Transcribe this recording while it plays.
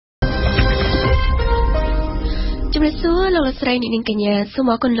ជំរាបសួរលោកលោកស្រីនាងកញ្ញាសូម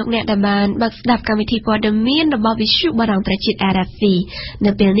អរគុណលោកអ្នកដែលបានបើកស្ដាប់កម្មវិធីព័ត៌មានរបស់វិទ្យុបារាំងប្រជាជាតិ RFI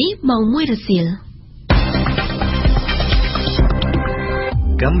នៅពេលនេះម៉ោង 1 រសៀល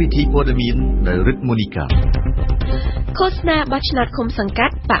កម្មវិធីព័ត៌មានដោយរិទ្ធមូនីកាឃោសនាបោះឆ្នោតឃុំសង្កា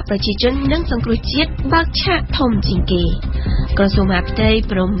ត់បកប្រជាជននិងសង្គ្រោះជាតិបើកឆាកធំជាងគេក្រសួងមហាផ្ទៃ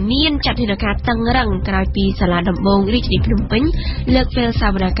ព្រមមានចាត់វិធានការតឹងរឹងក្រោយពីសាលាដំបងរាជធានីភ្នំពេញលើកពេលស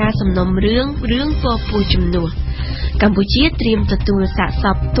វនកម្មសំណុំរឿងពណ៌ពូជំនួសកម្ពុជាត្រៀមទទួលសាកស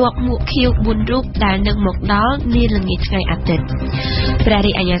ពទ័ពមួកខៀវ4រូបដែលនឹងមកដល់នាល្ងាចថ្ងៃអាទិត្យព្រះ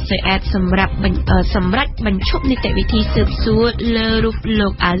រាជអាជ្ញាសិទ្ធិសម្រាប់បញ្ឈប់នីតិវិធីស៊ើបសួរលើរូបលោ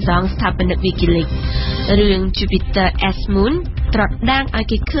កអាហ្សងស្ថាបនិក Wikileaks រឿង Jupiter S Moon ត្រដាងឲ្យ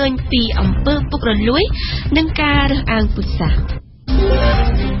គេឃើញពីអំពើពុករលួយនិងការរើសអើងពុទ្ធសាស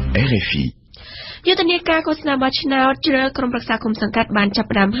នា RFIយុទ្ធនាការឃោសនាបោះឆ្នោតជ្រើក្រុមប្រឹក្សាគុំសង្កាត់បានចាប់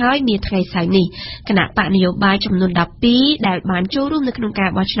ផ្ដើមហើយនាថ្ងៃសៅរ៍នេះគណៈបកនយោបាយចំនួន12ដែលបានចូលរួមនៅក្នុងការ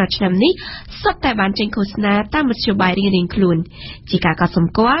បោះឆ្នោតឆ្នាំនេះសុទ្ធតែបានចេញឃោសនាតាមមធ្យោបាយរៀងៗខ្លួនជាការកត់ស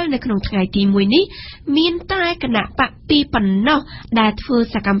ម្គាល់នៅក្នុងថ្ងៃទី1នេះមានតែគណៈបក2ប៉ុណ្ណោះដែលធ្វើ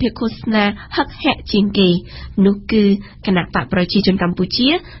សកម្មភាពឃោសនាហឹកហាក់ជាងគេនោះគឺគណៈបកប្រជាជនកម្ពុជា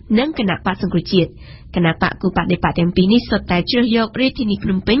និងគណៈបកសង្គ្រោះជាតិគណៈបកគូបដិបត្តិទាំងពីរនេះសុទ្ធតែជ្រើសយករាជធានីភ្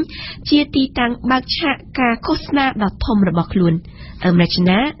នំពេញជាទីតាំងបើកឆាកការឃោសនាដ៏ធំរបស់ខ្លួនរច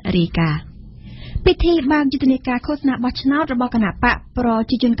នារីកាពិធីបើកយុទ្ធនាការឃោសនាបោះឆ្នោតរបស់គណៈបកប្រ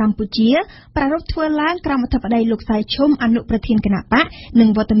ជាជនកម្ពុជាប្រារព្ធធ្វើឡើងក្រោមអធិបតីលោកសៃឈុំអនុប្រធានគណៈបកនិង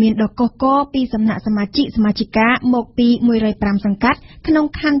វត្តមានដ៏កុះករពីសំណាក់សមាជិកាមកពី105សង្កាត់ក្នុង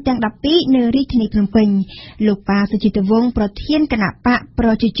ខណ្ឌទាំង12នៅរាជធានីភ្នំពេញលោកប៉ាសុជីតវង្សប្រធានគណៈបកប្រ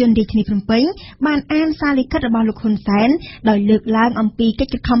ជាជនរាជធានីភ្នំពេញបានអានសារលិខិតរបស់លោកហ៊ុនសែនដោយលើកឡើងអំពីកិ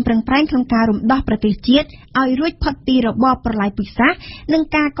ច្ចខំប្រឹងប្រែងក្នុងការរំដោះប្រទេសជាតិឲ្យរួចផុតពីរបបប្រល័យពូជសាសន៍និង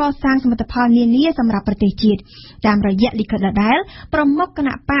ការកសាងសមិទ្ធផលនានាសម្រាប់ប្រទេសជាតិតាមរយៈលិខិតដដែលប្រមុខគ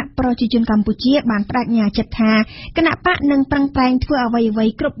ណៈបកប្រជាជនកម្ពុជាបានបដិញ្ញាចិត្តថាគណៈបកនឹងប្រឹងប្រែងធ្វើអ្វី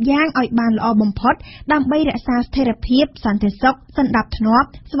ៗគ្រប់យ៉ាងឲ្យបានល្អបំផុតដើម្បីរក្សាស្ថិរភាពសន្តិសុខសណ្ដាប់ធ្នាប់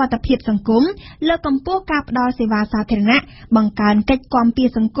សុវត្ថិភាពសង្គមលើកកម្ពស់ការផ្តល់សេវាសាធារណៈបង្កើនកិច្ចគាំពារ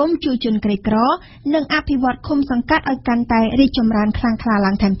សង្គមជួយជនក្រីក្រនិងអភិវឌ្ឍឃុំសង្កាត់ឲ្យកាន់តែរីកចម្រើនខ្លាំងក្លា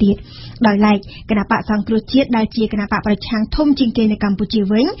ឡើងថែមទៀតដោយឡែកគណៈបកសង្គ្រោះជាតិដែលជាគណៈបកប្រឆាំងធំជាងគេនៅកម្ពុជា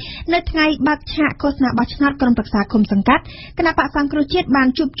វិញនៅថ្ងៃបើកឆាកឃោសនាបោះឆ្នោតក្រុមប្រឹក្សាឃុំសង្កាត់គណៈបកសង្គ្រោះជាតិបាន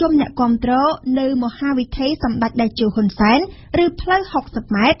ជួបជុំអ្នកគាំទ្រនៅមហាវិថីសម្ដេចតេជោហ៊ុនសែនឬផ្លូវ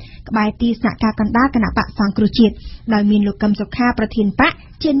60ម៉ែត្រក្បែរទីស្នាក់ការកណ្ដាលគណៈបកសង្គ្រោះជាតិដោយមានលោកកឹមសុខាប្រធានបក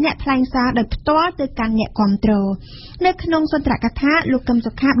ជាអ្នកថ្លែងសារដោយផ្ទាល់ទៅកាន់អ្នកគាំទ្រនៅក្នុងសន្ទរកថាលោកកឹម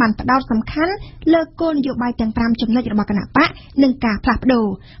សុខាបានផ្ដោតសំខាន់លើគោលនយោបាយទាំង5ចំណុចរបស់គណៈបកនិងការផ្លាស់ប្ដូ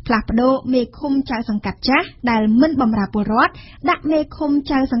រមេឃុំចៅសង្កាត់ចាស់ដែលមិនបម្រើពលរដ្ឋដាក់មេឃុំ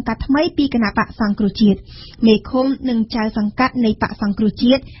ចៅសង្កាត់ថ្មីពីគណៈបកសង្គ្រោះជាតិមេឃុំនិងចៅសង្កាត់នៃបកសង្គ្រោះ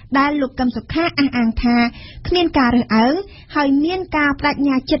ជាតិដែលលោកកឹមសុខាអះអាងថាគ្មានការរើសអើងហើយមានការបដិញ្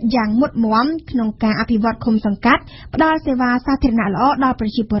ញាចិត្តយ៉ាងមុតមាំក្នុងការអភិវឌ្ឍឃុំសង្កាត់ផ្ដល់សេវាសាធារណៈល្អដល់ប្រ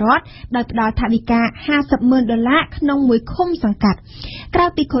ជាពលរដ្ឋដោយផ្ដល់ថវិកា$50,000ក្នុងមួយឃុំសង្កាត់ក្រៅ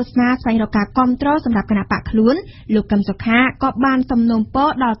ពីឃោសនាស្វែងរកការគាំទ្រសម្រាប់គណៈបកខ្លួនលោកកឹមសុខាក៏បានសំណូមពរ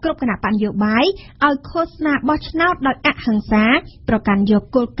ដល់គ្រប់គណៈបកនយោបាយឲ្យឃោសនាបោះឆ្នោតដោយអហិង្សាប្រកាន់យក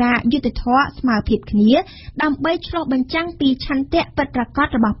គោលការណ៍យុត្តិធម៌ស្មើភាពគ្នាដើម្បីឆ្លុះបញ្ចាំងពីឆន្ទៈពិតប្រាកដ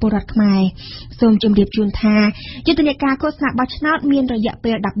របស់ពលរដ្ឋខ្មែរសូមជម្រាបជូនថាយុទ្ធនាការឃោសនាបោះឆ្នោតមានរយៈ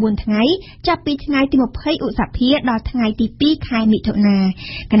ពេល14ថ្ងៃចាប់ពីថ្ងៃទី20ឧសភាដល់ថ្ងៃទី2ខែមិថុនា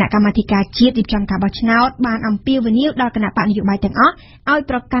គណៈកម្មាធិការជាតិរៀបចំការបោះឆ្នោតបានអំពាវនាវដល់គណៈបកនយោបាយទាំងអស់ឲ្យ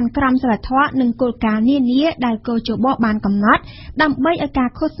ប្រកាន់ក្រមសីលធម៌និងគោលការណ៍នានាដែលកោជបបានកំណត់ដើម្បីឲ្យការ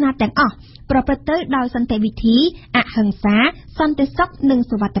ឃោសនាទាំងអស់ប្រព្រឹត្តទៅដោយសន្តិវិធីអហិង្សាសន្តិសុខនិង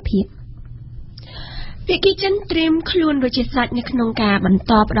សុវត្ថិភាពភាគីចិនត្រៀមខ្លួនរួចជាស្រេចនៅក្នុងការបន្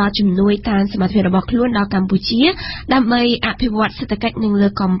តផ្ដល់ជំនួយតាមសមត្ថភាពរបស់ខ្លួនដល់កម្ពុជាដើម្បីអភិវឌ្ឍសេដ្ឋកិច្ចនិងលើ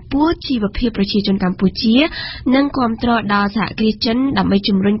កកម្ពស់ជីវភាពប្រជាជនកម្ពុជានិងគាំទ្រដល់សហគ្រាសចិនដើម្បី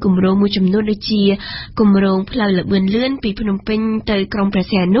ជំរុញគម្រោងមួយចំនួនដូចជាគម្រោងផ្លូវល្បឿនលឿនពីភ្នំពេញទៅក្រុងព្រះ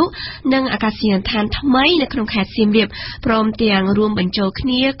សីហនុនិងអាកាសយានដ្ឋានថ្មីនៅក្នុងខេត្តសៀមរាបព្រមទាំងរួមបញ្ចូលគ្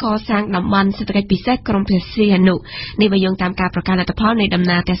នាកសាងតំបន់សេដ្ឋកិច្ចពិសេសក្រុងព្រះសីហនុនេះបើយោងតាមការប្រកាសលទ្ធផលនៃដំ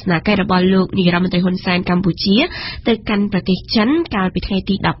ណើរទស្សនកិច្ចរបស់លោកនាយរដ្ឋមន្ត្រីហ៊ុនសែនកម្ពុជាទៅកាន់ប្រទេសចិនកាលពីថ្ងៃ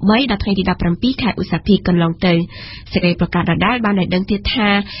ទី13ដល់ថ្ងៃទី17ខែឧសភាកន្លងទៅសេចក្តីប្រកាសដដែលបានឲ្យដឹងទៀតថា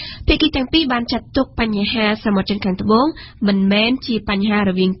ភាគីទាំងពីរបានចាត់ទុកបញ្ហាសមុទ្រចិនខាងត្បូងមិនមែនជាបញ្ហា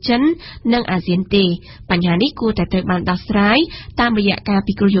រវាងចិននិងអាស៊ានទេបញ្ហានេះគួរតែត្រូវបានដោះស្រាយតាមរយៈការ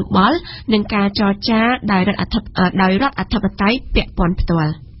ពិគ្រោះយោបល់និងការចរចាដោយរដ្ឋអធិបតេយ្យពាក់ព័ន្ធផ្ទា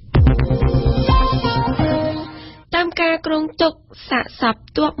ល់តាម ការគ្រងទុកសាកសព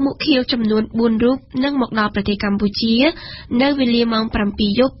ទ័ពមុខខៀវចំនួន4រូបនឹងមកដល់ប្រទេសកម្ពុជានៅវេលាម៉ោង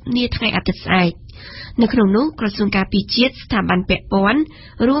 7 យប់នាថ្ងៃអាទិត្យស្អែកនៅក្នុងនោះក្រសួងការពារជាតិស្ថាប័នពាក់ព័ន្ធ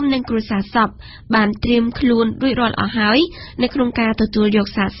រួមនឹងគ្រួសារសពបានត្រៀមខ្លួនរួចរាល់អស់ហើយនៅក្នុងការទទួលយក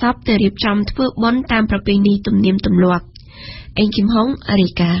សាកសពទៅរៀបចំធ្វើបុណ្យតាមប្រពៃណីទំនៀមទម្លាប់អេងគឹមហុងរា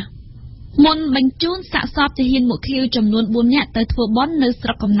យការណ៍មុនបញ្ជូនសាកសពទាហានមុខខៀវចំនួន4នាក់ទៅធ្វើបុណ្យនៅស្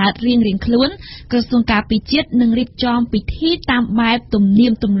រុកកំណើតរៀងៗខ្លួនក្រសួងការពារជាតិនឹងរៀបចំពិធីតាមបែបទំនៀ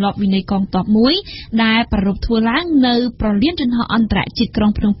មទម្លាប់វិន័យកងទ័ពមួយដែលប្រារព្ធធ្វើឡើងនៅប្រលានយន្តហោះអន្តរជាតិក្រុ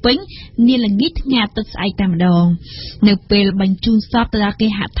ងភ្នំពេញនាល្ងាចថ្ងៃអាទិត្យស្អែកតែម្ដងនៅពេលបញ្ជូនសពទៅដល់គេ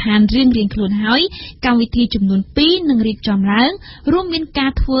ហដ្ឋានរៀងៗខ្លួនហើយកម្មវិធីចំនួន2នឹងរៀបចំឡើងរួមមានកា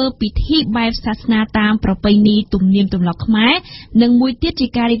រធ្វើពិធីបែបសាសនាតាមប្រពៃណីទំនៀមទម្លាប់ខ្មែរនិងមួយទៀតជា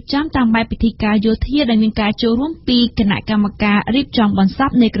ការរៀបចំតាមពិធីការយោធាដែលមានការចូលរួមពីគណៈកម្មការរៀបចំបន្ទា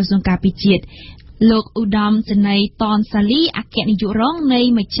ប់នៃក្រសួងការពារជាតិលោកឧត្តមសេនីយ៍តនសាលីអគ្គនាយករងនៃ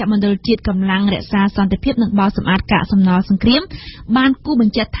មជ្ឈមណ្ឌលជាតិកម្លាំងរក្សាសន្តិភាពនិងបោសសម្អាតកាកសំណល់សង្គ្រាមបានគូប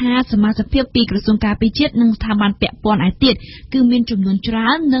ញ្ជាក់ថាសមាជិកភាពពីក្រសួងការពារជាតិនិងស្ថាប័នពាក់ព័ន្ធឯទៀតគឺមានចំនួនច្រើ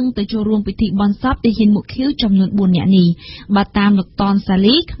ននិងទៅចូលរួមពិធីបុណ្យសពទាហានមុខខៀវចំនួន4នាក់នេះបើតាមលោកតនសា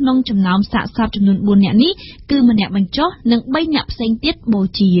លីក្នុងចំណោមសាកសពចំនួន4នាក់នេះគឺម្នាក់បញ្ចុះនិង3នាក់ផ្សេងទៀតបូ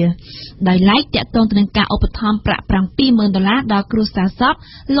ជាដោយឡែកតាក់ទងទៅនឹងការឧបត្ថម្ភប្រាក់$7,000ដល់គ្រួសារសព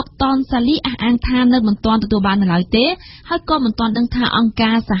លោកតនសាលីអះអាងថានៅមិនទាន់ទទួលបាននៅឡើយទេហើយក៏មិនទាន់ដឹងថាអង្គ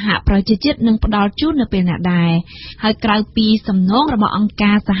ការសហប្រជាជាតិនឹងផ្ដល់ជូននៅពេលណាដែរហើយក្រៅពីសំណងរបស់អង្គ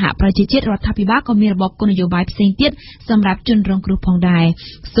ការសហប្រជាជាតិរដ្ឋាភិបាលក៏មានរបបគោលនយោបាយផ្សេងទៀតសម្រាប់ជនរងគ្រោះផងដែរ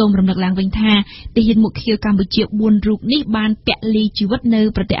សូមរំលឹកឡើងវិញថាទាហានមុខខៀវកម្ពុជា4រូបនេះបានពលីជីវិតនៅ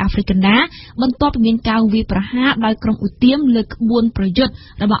ប្រទេសអាហ្វ្រិកកណ្ដាលបន្ទាប់ពីមានការវាយប្រហារដោយក្រុមឧទាមលើក្បួនប្រយុទ្ធ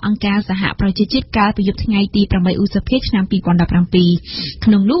របស់អង្គការសហប្រជាជាតិកាលពីយប់ថ្ងៃទី8ឧសភាឆ្នាំ2017ក្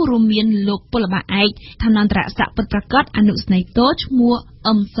នុងនោះរួមមានលោកពលបៈឯកឋានន្តរស័ក្តិពិតប្រាកដអនុស្នេហ៍តូចឈ្មោះ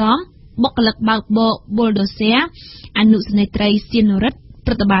អឹមសំបុគ្គលិកបើកបរ Bulldozer អនុស្នេហ៍ត្រីសៀនរិទ្ធ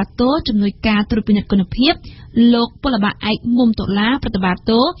ព្រឹទ្ធបាលតូជំនួយការត្រួតពិនិត្យគុណភាពលោកពលបៈឯកមុំតុលាព្រឹទ្ធបាល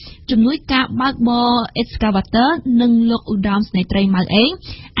តូជំនួយការបើកបរ Excavator និងលោកឧត្តមស្នេហ៍ត្រីម៉ៅអេង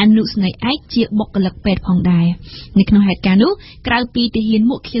អនុស្នេហ៍ឯកជាបុគ្គលិកពេទ្យផងដែរនៅក្នុងហេតុការណ៍នោះក្រៅពីទាហាន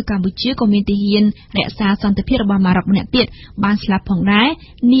មុខខៀវកម្ពុជាក៏មានទាហានរក្សាសន្តិភាពរបស់ម៉ារ៉ុកម្នាក់ទៀតបានស្លាប់ផងដែរ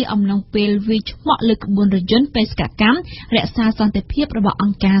នេះអំឡុងពេលវាយឆ្មក់លើក្បួនរថយន្តបេសកកម្មរក្សាសន្តិភាពរបស់អ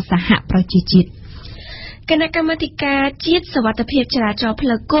ង្គការសហប្រជាជាតិគណៈកម្មាធិការជាតិសុវត្ថិភាពចរាចរណ៍ផ្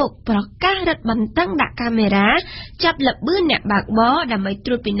លូវគោកប្រកាសរឹតបន្តឹងដាក់កាមេរ៉ាចាប់ល្បឿនអ្នកបើកបរដើម្បីត្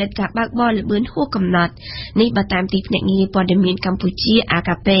រួតពិនិត្យការបើកបរល្បឿនហួសកំណត់នេះបើតាមទីភ្នាក់ងារព័ត៌មានកម្ពុជាអា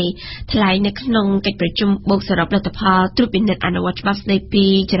កាពេថ្លែងនៅក្នុងកិច្ចប្រជុំបូកសរុបលទ្ធផលត្រួតពិនិត្យអនុវត្តច្បាប់ស្តីពី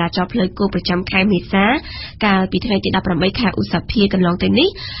ចរាចរណ៍ផ្លូវគោកប្រចាំខែមេសាកាលពីថ្ងៃទី18ខែឧសភាកន្លងទៅនេះ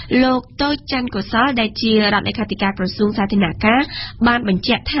លោកតូចច័ន្ទកុសលដែលជារដ្ឋលេខាធិការក្រសួងសាធារណការបានបញ្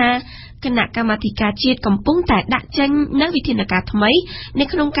ជាក់ថាគណៈកម្មាធិការជាតិកំពុងតែដាក់ចេញនូវវិធានការថ្មីនៅ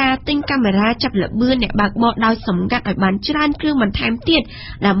ក្នុងការទិញកាមេរ៉ាចាប់ល្បឿនអ្នកបើកបរដោយសម្ងាត់ឲ្យបានច្រើនគ្រឿងបន្ថែមទៀត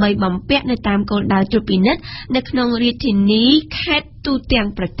ដើម្បីបំពាក់នៅតាមគោលដៅត្រួតពិនិត្យនៅក្នុងរាជធានីខេត្តទូទាំង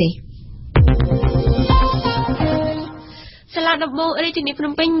ប្រទេសសាលាដំបូងរាជធានីភ្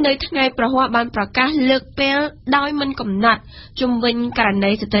នំពេញនៅថ្ងៃប្រហ័សបានប្រកាសលើកពេលដោយមិនកំណត់ជុំវិញករ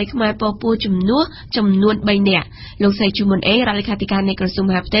ណីស្ត្រីខ្មែរពពោះជំនួសចំនួន3នាក់លោកស្រីជួមុនអេរដ្ឋលេខាធិការនៃក្រសួង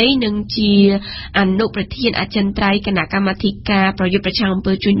មហាផ្ទៃនិងជាអនុប្រធានអចិន្ត្រៃយ៍គណៈកម្មាធិការប្រយុទ្ធប្រឆាំងអំ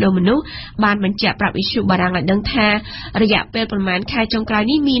ពើជួញដូរមនុស្សបានបញ្ជាក់ប្រាប់វិទ្យុបារាំងឲ្យដឹងថារយៈពេលប្រមាណខែចុងក្រោយ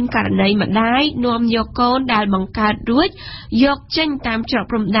នេះមានករណីម្ដាយនាំយកកូនដែលបង្កើតរួចយកចេញតាមច្រក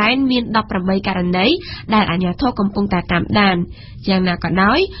ព្រំដែនមាន18ករណីដែលអាជ្ញាធរកំពុងតែតាមដានយ៉ាងណាក៏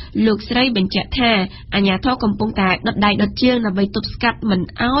ដោយលោកស្រីបញ្ជាក់ថាអាជ្ញាធរកំពុងតែដុតដៃដុតជើងដើម្បីទប់ស្កាត់មិន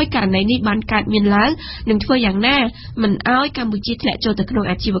ឲ្យករណីនេះបានកើតមានឡើងនិងធ្វើយ៉ាងណាមិនឲ្យកម្ពុជាធ្លាក់ចូលទៅក្នុង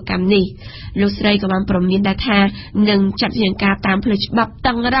អាជីវកម្មនេះលោកស្រីក៏បានព្រមានដែរថានឹងចាត់វិធានការតាមផ្លូវច្បាប់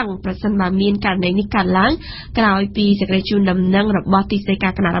តឹងរ៉ឹងប្រសិនបើមានករណីនេះកើតឡើងក្រោយពីសេចក្តីជូនដំណឹងរបស់ទីស្តីកា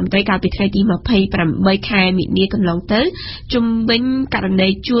រគណៈរដ្ឋមន្ត្រីកាលពីថ្ងៃទី28ខែមិនិនាកន្លងទៅជំវិញករណី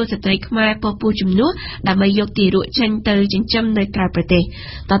ជួលស្ត្រីខ្មែរពពោះជំនួសដើម្បីយកទារកចេញទៅចិញ្ចឹមនៅក្រៅប្រទេស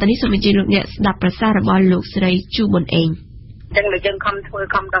តទៅនេះសូមអញ្ជើញលោកអ្នកស្ដាប់ប្រសាសន៍របស់លោកស្រីជូប៊ុនអេងចឹងលើយើងខំធ្វើ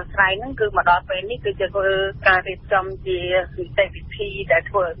ខំដោះស្រាយហ្នឹងគឺមកដល់ពេលនេះគឺជាធ្វើការរៀបចំជានីតិវិធីដែល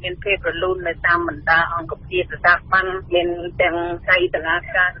ធ្វើឲ្យមានភាពរលូននៅតាមបណ្ដាអង្គភាពស្ថាប័នមានទាំងចៃតឡា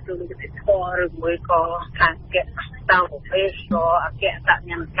ការក្រសួងយុតិធម៌ឬមួយក៏ខាងគណៈតៅប្រទេសក៏អគ្គសញ្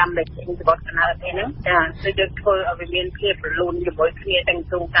ញាណកម្មដែលចេញពីបទកណ្ដាលនេះហ្នឹងចាគឺយើងធ្វើឲ្យវាមានភាពរលូនជាមួយគ្នាទាំងក្រ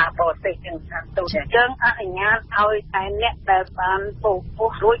សួងការបរទេសទាំងខាងទូតយើងអនុញ្ញាតឲ្យតែអ្នកដែលបាន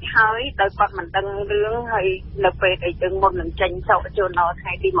ពោះរួចហើយដោយគាត់មិនដឹងរឿងហើយនៅពេលដែលយើងមុននឹងចេញចូលជូនដល់ថ្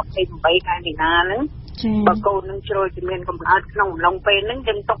ងៃទី28ខែមីនាហ្នឹង បើកូននឹងជ្រុលជំនាញកំណត់ក្នុងឡុងពេលហ្នឹង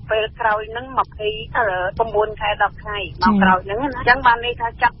យើងຕົកពេលក្រោយហ្នឹង29 ខែ10 ខែមកក្រោយហ្នឹងណាអញ្ចឹងបានន័យថា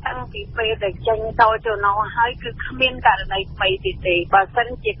ចាប់តាំងពីពេលដែលចេញតចូលណោហើយគឺគ្មានករណីថ្មីទៀតទេបើសិន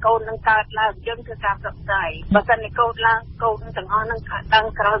ជាកូននឹងកើតឡើងយើងធ្វើការផ្សព្វផ្សាយបើសិនជាកូនឡើងកូនទាំងអស់នឹងដឹង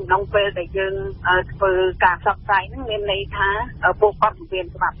ក្រោយក្នុងពេលដែលយើងធ្វើការផ្សព្វផ្សាយហ្នឹងមានន័យថាពួកគាត់មិនមាន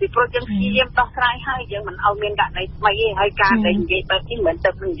ច្បាប់ពីព្រោះយើងព្យាយាមដោះស្រាយហើយយើងមិនឲ្យមានករណីថ្មីទេហើយការដែលនិយាយបែបនេះមិន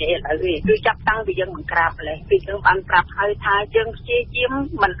ទៅនិយាយឥឡូវទេគឺចាប់តាំងពីយើងបង្ក្រាបលេពីយើងបានប្រាប់ហើយថាយើងព្យាយាម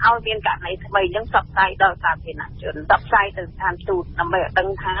មិនឲ្យមានករណីថ្មីយើងផ្សព្វផ្សាយដល់សាធារណជនផ្សព្វផ្សាយទៅស្ថានទូតដើម្បីឲ្យដឹង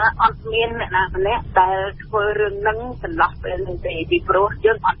ថាអត់មានអ្នកណាម្នាក់ដែលធ្វើរឿងហ្នឹងចន្លោះពេលនេះទេពីព្រោះ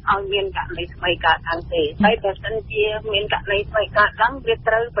យើងអត់ឲ្យមានករណីថ្មីកើតឡើងទេហើយបើសិនជាមានករណីថ្មីកើតឡើងវា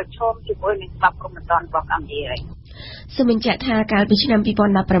ត្រូវប្រឈមជាមួយនឹងច្បាប់ព្រហ្មទណ្ឌរបស់កម្ពុជាហើយសូមបញ្ជាក់ថាកាលពីឆ្នាំ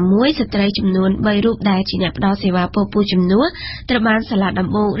2016ស្ត្រីចំនួន3រូបដែលជាអ្នកផ្ដល់សេវាពពោះជំនួសត្រូវបានសាលាដំ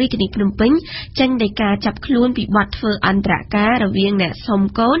បងរាជធានីភ្នំពេញចេញដីកាចាប់ខ្លួនពីបទធ្វើអន្តរការរវាងអ្នកសុំ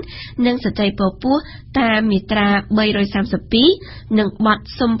កូននិងស្ត្រីពពោះតាមមាត្រា332និងបទ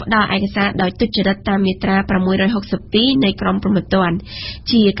សុំផ្ដល់ឯកសារដោយទុច្ចរិតតាមមាត្រា662នៃក្រមព្រហ្មទណ្ឌ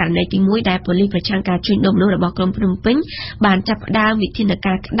ជាករណីទី1ដែលប៉ូលីសប្រឆាំងការជួញដូរមនុស្សរបស់ក្រុងភ្នំពេញបានចាប់ផ្ដើមវិធាន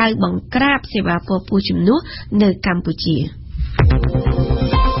ការក្តៅបង្ក្រាបសេវាពពោះជំនួសនៅកម្ពុជា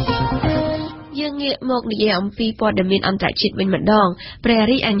យើងងាកមកនិយាយអំពីព័ត៌មានអន្តរជាតិវិញម្ដងព្រះ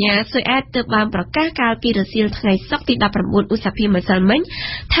រាជអាជ្ញាស៊ុយអែតទើបបានប្រកាសកាលពីរសៀលថ្ងៃសុក្រទី19ឧសភាម្សិលមិញ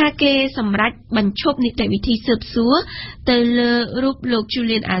ថាគេសម្រេចបញ្ឈប់នីតិវិធីស៊ើបសួរទៅលើរូបលោក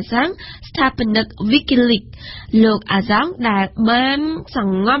Julian Assange ស្ថាបនិក WikiLeaks លោក Assange ដែលបានស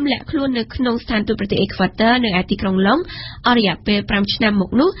ង្ងំលាក់ខ្លួននៅក្នុងស្ថានទូតប្រទេសអេក្វាទ័រនៅឯទីក្រុងឡុងអស់រយៈពេល5ឆ្នាំម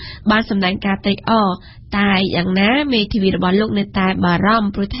កនោះបានសម្ដែងការត្រេកអរតែយ៉ាងណាមេធាវីរបស់លោកនៅតែបារម្ភ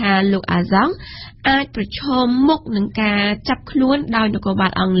ព្រោះថាលោក Assange អាចប្រឈមមុខនឹងការចាប់ខ្លួនដោយនគរបា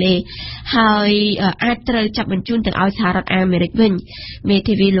លអង់គ្លេសហើយអាចត្រូវចាប់បញ្ជូនទៅឲ្យសហរដ្ឋអាមេរិកវិញមេ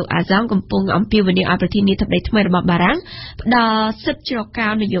ធាវីលោក Assange កំពុងអំពាវនាវឲ្យប្រធានាធិបតីថ្មីរបស់បារាំងផ្ដល់សិទ្ធិជ្រកកោ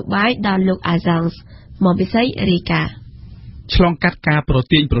ននយោបាយដល់លោក Assange មកពិសេសរីកាឆ្លងកាត់ការប្រ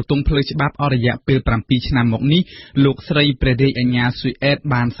ទាញប្រទង់ផ្លូវច្បាប់អស់រយៈពេល7ឆ្នាំមកនេះលោកស្រីព្រះរាជអាជ្ញាស៊ុយអែត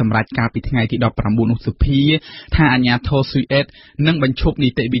បានសម្រេចកាលពីថ្ងៃទី19ឧសភាថាអាជ្ញាធរស៊ុយអែតនឹងបញ្ឈប់នី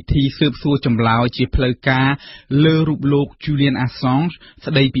តិវិធីស៊ើបសួរចម្លើយជាផ្លូវការលើរូបលោក Julian Assange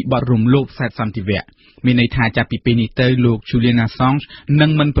ស្ដីពីបទរំលោភសេតសន្តិវៈមានន័យថាចាប់ពីពេលនេះទៅលោក Julian Assange នឹ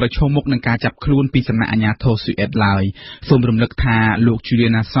ងមិនប្រឈមមុខនឹងការចាប់ខ្លួនពីសំណាក់អាជ្ញាធរស៊ុយអែតឡើយសូមរំលឹកថាលោក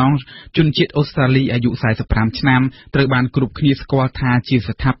Julian Assange ជនជាតិអូស្ត្រាលីអាយុ45ឆ្នាំត្រូវបានគ្រប់គ្នាស្គាល់ថាជា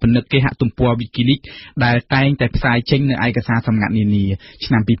ស្ថាបនិកគេហទំព័រ WikiLeaks ដែលតែងតែផ្សាយចេញនៅឯកសារសម្ងាត់នានា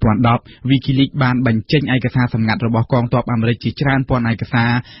ឆ្នាំ2010 WikiLeaks បានបញ្ចេញឯកសារសម្ងាត់របស់កងទ័ពអាមេរិកជាច្រើនពាន់ឯកសា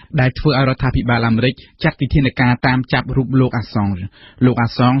រដែលធ្វើឲ្យរដ្ឋាភិបាលអាមេរិកចាត់វិធានការតាមចាប់រូបលោក Assange លោក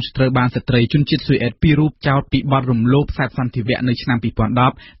Assange ត្រូវបានស្ត្រីជនជាតិស៊ុយអែត2រូបចោទពីបទរំលោភសេតសន្តិវៈនៅឆ្នាំ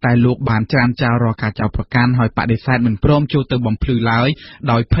2010តែលោកបានច្រានចោលរាល់ការចោទប្រកាន់ហើយបដិសេធមិនព្រមចូលទៅបំភ្លឺឡើយ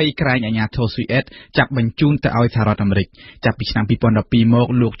ដោយភ័យក្រែងអាជ្ញាធរស៊ុយអែតចាប់បញ្ជូនទៅឲ្យសហរដ្ឋអាមេរិកចាប់ពីឆ្នាំ2012មក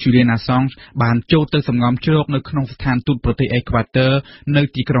លោក Julian Assange បានចូលទៅសម្ងំជ្រកនៅក្នុងស្ថានទូតប្រទេសអេក្វាទ័រនៅ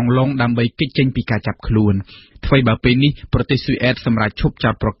ទីក្រុងឡុងដើម្បីគេចចេញពីការចាប់ខ្លួនថ្មីបើពេលនេះប្រទេសស៊ុយអែតសម្រាប់ឈប់ចោ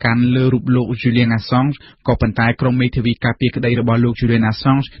ទប្រកាន់លើរូបលោក Julian Assange ក៏ប៉ុន្តែក្រុមមេធាវីការពារក្តីរបស់លោក Julian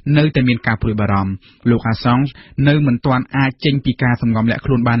Assange នៅតែមានការព្រួយបារម្ភលោក Assange នៅមិនទាន់អាចចេញពីការសម្ងំលាក់ខ្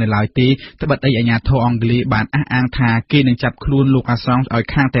លួនបាននៅឡើយទេត្បិតអាជ្ញាធរអង់គ្លេសបានអះអាងថាគេនឹងចាប់ខ្លួនលោក Assange ឲ្យ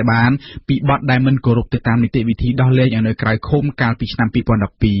ខាងតែបានពីបទដែលមិនគោរពទៅតាមនីតិវិធីដោះលែងឲ្យនៅក្រៅឃុំកាលពីឆ្នាំ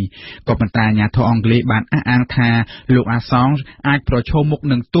2012ក៏ប៉ុន្តែអាជ្ញាធរអង់គ្លេសបានអះអាងថាលោក Assange អាចប្រឈមមុខ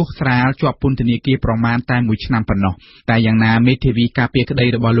នឹងទោសស្រាលជាប់ពន្ធនាគារប្រមាណតែ1ឆ្នាំប៉ុណ្ណោះតែយ៉ាងណាមេធាវីការពារក្តី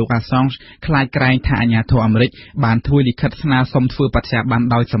របស់លោក Assange ខ្លាចក្រែងថាអាជ្ញាធរអាមេរិកបានធ្វើលិខិតស្នើសុំធ្វើបត្យាប័ន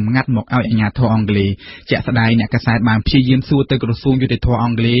ដោយសម្ងាត់មកឲ្យអាជ្ញាធរអង់គ្លេសជាក់ស្ដែងអ្នកកាសែតបានព្យាយាមសួរទៅក្រសួងយុតិធម៌អ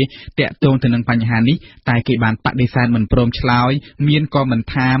ង់គ្លេសតាក់ទងទៅនឹងបញ្ហានេះតែគេបានបដិសេធមិនព្រមឆ្លើយមានក៏មិន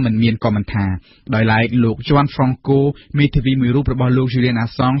ថាមិនមានក៏មិនថាដោយឡែកលោក Juan Franco មេធាវីមួយរូបរបស់លោក Julian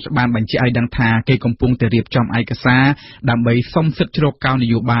Assange បានបញ្ជាក់ឲ្យដឹងថាគេកំពុងតែរៀបចំឯកសារដើម្បីសុំសិទ្ធិជ្រកកោនន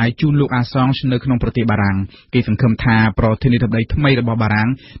យោបាយជូនលោក Assange នៅក្នុងប្រទេសបារាំងគេសង្ឃឹមថាប្រធានាធិបតីថ្មីរបស់បារាំង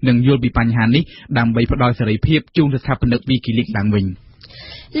នឹងយល់ពីបញ្ហានេះដើម្បីផ្ដល់សេរីភាពជូនស្ថាបនិក WikiLeaks ឡើងវិញ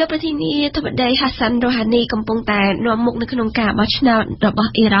លោកប្រធានាធិបតី Hassan Rouhani កំពុងតែនាំមុខនៅក្នុងការបោះឆ្នោតរប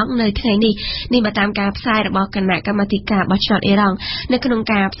ស់អ៊ីរ៉ង់នៅថ្ងៃនេះបើតាមការផ្សាយរបស់គណៈកម្មាធិការបោះឆ្នោតអ៊ីរ៉ង់នៅក្នុង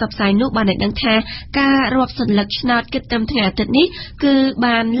ការផ្សព្វផ្សាយនោះបានឲ្យដឹងថាការរាប់សន្លឹកឆ្នោតគិតត្រឹមថ្ងៃអាទិត្យនេះគឺ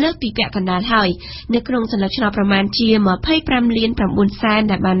បានលើកពីពាក់កណ្ដាលហើយនៅក្នុងសន្លឹកឆ្នោតប្រមាណជា25លាន9សែន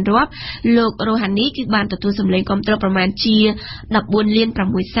ដែលបានរាប់លោក Rouhani គឺបានទទួលសម្លេងគាំទ្រប្រមាណជា14លាន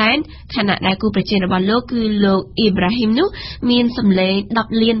6សែនខណៈដែលគូប្រជែងរបស់លោកគឺលោក Ibrahim នោះមានសម្លេង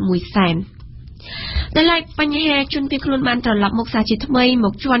10លាន1សែន ដែលឡែកបញ្ហាជនភៀសខ្លួនបានត្រឡប់មកសារជាថ្មីម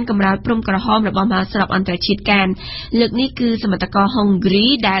កជន់កម្រាលព្រំក្រហមរបស់មហាសន្និបាតអន្តរជាតិកានលើកនេះគឺសមត្ថករហុងគ្រី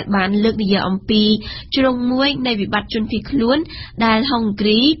ដែលបានលើកនិយាយអំពីជ្រុងមួយនៃវិបត្តិជនភៀសខ្លួនដែលហុងគ្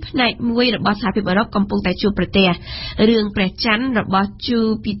រីផ្នែកមួយរបស់សហភាពអឺរ៉ុបកំពុងតែជួបប្រទះរឿងព្រះច័ន្ទរបស់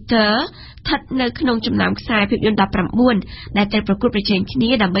Jupiter ស្ថិតនៅក្នុងចំណោមខ្សែភាពយន្ត19ដែលត្រូវប្រកួតប្រជែងគ្នា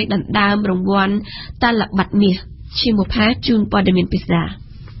ដើម្បីដណ្ដើមរង្វាន់តាលប័តមាសឈីមផាជូនព័ត៌មានពិសេស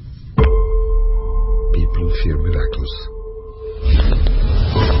People fear miracles.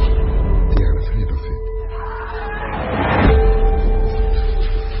 They are afraid of it.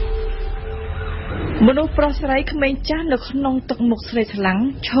 មនុស្សប្រុសស្រីក្មេងចាស់នៅក្នុងទឹកមុខស្រីថ្លាំង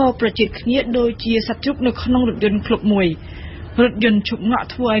ឈរប្រជិតគ្នាដូចជាសត្វជ្រូកនៅក្នុងរថយន្តក្លុបមួយរថយន្តឈប់ងក់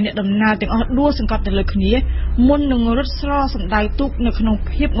ធ្វើឲ្យអ្នកដំណើរទាំងអស់ដួលសង្កត់ទៅលើគ្នាមុននឹងរត់ស្រសម្ដៅទូកនៅក្នុង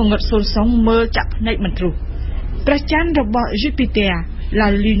ភាពងងឹតសូន្យសងមើលចាក់ភ្នែកមិនទ្រុសព្រះច័ន្ទរបស់ Jupiter La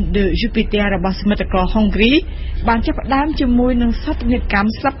Lune de Jupiter របស់សមិទ្ធករហុងគ្រីបានចាប់ផ្ដើមជាមួយនឹងសត្វនេតកម្ម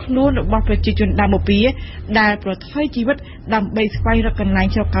ស្លាប់ខ្លួនរបស់ប្រជាជនដើមបូព៌ាដែលប្រថុយជីវិតដើម្បីស្វែងរកកន្លែង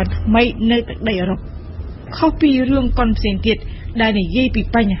ជ្រកកោនថ្មីនៅទឹកដីអឺរ៉ុបខុសពីរឿងកុនផ្សេងទៀតដែលនិយាយពី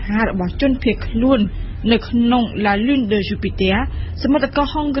បញ្ហារបស់ជនភៀសខ្លួននៅក្នុង La Lune de Jupiter សមិទ្ធករ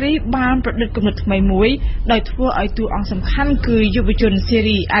ហុងគ្រីបានប្រឌិតគំនិតថ្មីមួយដោយធ្វើឲ្យតួអង្គសំខាន់គឺយុវជនស៊េ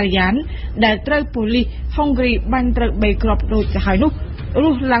រីអារីយ៉ានដែលត្រូវប៉ូលីសហុងគ្រីបាញ់ត្រូវ3គ្រាប់ដូចទៅហើយនោះរ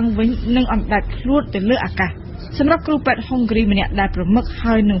ស់ឡើងវិញនិងអណ្ដែតខ្លួនទៅលើអាកាសសម្រាប់គ្រូពេទ្យហុងគ្រីម្នាក់ដែលប្រមឹក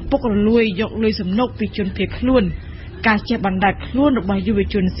ហើយនឹងពុករលួយយកលុយសំណុកពីជនភៀសខ្លួនការចេះបណ្ដែតខ្លួនរបស់យុវ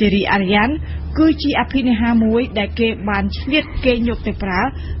ជនស៊េរីអារីយ៉ានគឺជាអភិនិហាមួយដែលគេបានឆ្លៀតគេយកទៅប្រើ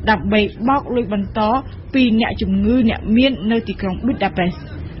ដើម្បីបោកលុយបន្តពីអ្នកជំងឺអ្នកមាននៅទីក្រុងប៊ូដាប៉េស្ត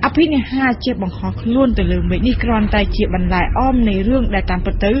អភិនិហាចេះបង្ហោះខ្លួនទៅលើមេឃនេះគ្រាន់តែជាបន្លែអមនៃរឿងដែលតាម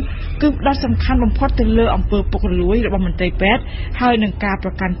ពិតទៅគឺផ្ដោតសំខាន់បំផុតទៅលើអំពើពុករលួយរបស់មន្ត្រីពេទ្យហើយនឹងការប្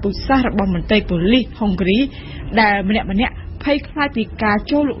រកាន់ពូជសាសន៍របស់មន្ត្រីប៉ូលីសហុងគ្រីដែលម្នាក់ភ័យខ្លាចពីការ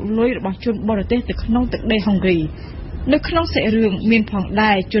ចូលលុយរបស់ជនបរទេសទៅក្នុងទឹកដីហុងគ្រីនៅក្នុងសាច់រឿងមានផង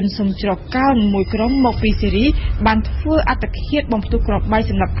ដែរជនសុំច្រកកោនមួយក្រុមមកពីសេរីបានធ្វើអត្តឃាតបំផ្ទុះគ្រាប់បាយ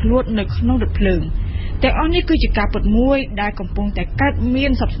សម្រាប់ខ្លួននៅក្នុងរថភ្លើងទាំងអស់នេះគឺជាការពិតមួយដែលកំពុងតែកើតមា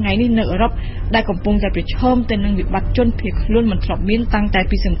នសប្តាហ៍ថ្ងៃនេះនៅអឺរ៉ុបដែលកំពុងតែប្រឈមទៅនឹងវិបត្តិជនភៀសខ្លួនមិនធ្លាប់មានតាំងតែ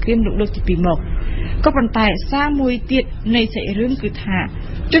ពីសង្គ្រាមលោកលើកទី2មកក៏ប៉ុន្តែសារមួយទៀតនៃសាច់រឿងគឺថា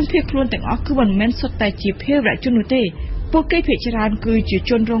ជនភៀសខ្លួនទាំងអស់គឺមិនមែនសុទ្ធតែជាភេរវជននោះទេពួកគេភាគច្រើនគឺជា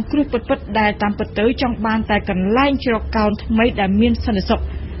ជនរងគ្រោះពិតៗដែលតាមពិតទៅចង់បានតែកន្លែងជ្រកកោនថ្មីដែលមានសន្តិសុខ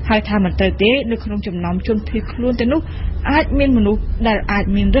ហើយថាមិនទៅទេនៅក្នុងចំណោមជនភៀសខ្លួនទាំងនោះអាចមានមនុស្សដែលអាច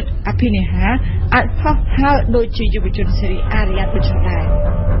មានឫទ្ធិអភិនិហាអាចហោះហើរដូចជាយុវជនស៊េរីអារីយ៉ាដូចនេះដែរ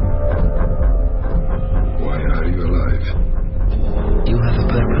Why are you alive? You have a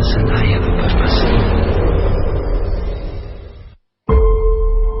purpose and I have a purpose.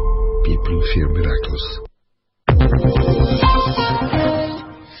 People fear miracles.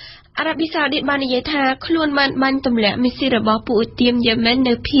 អារ៉ាប៊ីសាអូឌីតបាននិយាយថាខ្លួនបានបាញ់ទម្លាក់មីស៊ីលរបស់ពួកឧទាមយេម៉ែន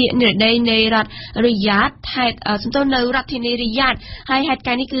នៅភាគនិរតីនៃរដ្ឋរីយ៉ាតហេតុសំទោសនៅរដ្ឋធានីរីយ៉ាតហើយហេតុ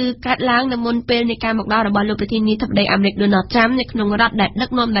ការណ៍នេះគឺកើតឡើងនៅមុនពេលនៃការមកដល់របស់លោកប្រធានាធិបតីអាមេរិកដូណាល់ត្រាំនៅក្នុងរដ្ឋដែលដឹក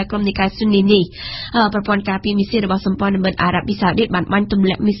នាំដោយក្រុមនិកាយស៊ូនីនេះប្រព័ន្ធការពារមីស៊ីលរបស់សម្ព័ន្ធមិត្តអារ៉ាប៊ីសាអូឌីតបានបាញ់ទម្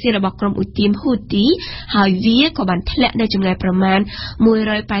លាក់មីស៊ីលរបស់ក្រុមឧទាមហ៊ូទីហើយវាក៏បានធ្លាក់នៅចម្ងាយប្រមាណ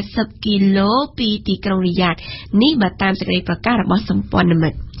180គីឡូពីទីក្រុងរីយ៉ាតនេះបើតាមសេចក្តីប្រកាសរបស់សម្ព័ន្ធ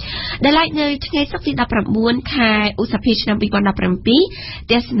មិត្តដែលឡែកនៅថ្ងៃសុក្រទី19ខែឧសភាឆ្នាំ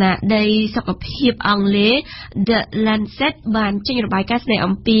2017ទស្សនាដីសុខភាពអង់គ្លេស The Lancet បានចេញរបាយការណ៍ស្ដី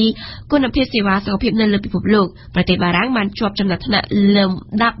អំពីគុណភាពសេវាសុខភាពនៅលើពិភពលោកប្រទេសបារាំងបានជាប់ចំណាត់ថ្នាក់លំ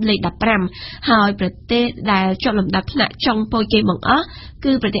ដាប់លេខ15ហើយប្រទេសដែលជាប់លំដាប់ថ្នាក់ចុងពោលគេបង្អស់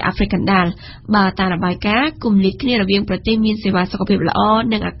គឺប្រទេសអាហ្វ្រិកកណ្ដាលបើតាមរបាយការណ៍គម្លាតគ្នារវាងប្រទេសមានសេវាសុខភាពល្អ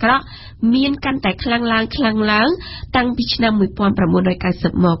និងអាក្រក់មានកាន់តែខ្លាំងឡើងតាំងពីឆ្នាំ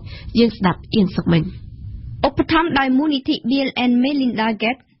1990មកយើងស្ដាប់អៀងសុកមិញឧបត្ថម្ភដោយមូលនិធិ Bill and Melinda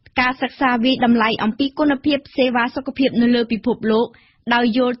Gates ការសិក្សាវិតម្លៃអំពីគុណភាពសេវាសុខភាពនៅលើពិភពលោកដោយ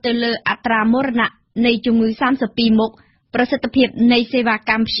យល់ទៅលើអត្រាមរណៈនៃជំងឺ32មុខប្រសិទ្ធភាពនៃសេវា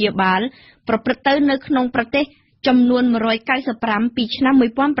កម្មព្យាបាលប្រព្រឹត្តទៅនៅក្នុងប្រទេសចំនួន195ពីឆ្នាំ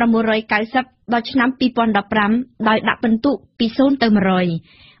1990ដល់ឆ្នាំ2015ដោយដាក់ពិន្ទុពី0ទៅ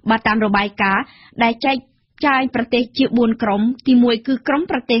100បើតាមរបាយការណ៍ដែលចែកចាយប្រទេសជា4ក្រុមទី1គឺក្រុម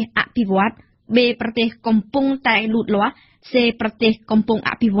ប្រទេសអភិវឌ្ឍន៍ B ប្រទេសកំពុងតែលូតលាស់ C ប្រទេសកំពុង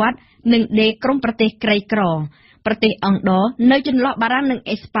អភិវឌ្ឍន៍និង D ក្រុមប្រទេសក្រីក្រប្រទេសអង់ដរនៅចន្លោះបារាំងនិង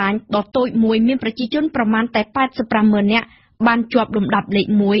អេស្ប៉ាញដ៏តូចមួយមានប្រជាជនប្រមាណតែ85,000នាក់បានជាប់លំដាប់លេខ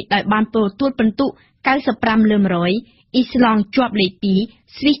1ដោយបានទទួលពិន្ទុ95លើ100អ៊ីស្លង់ជាប់លេខ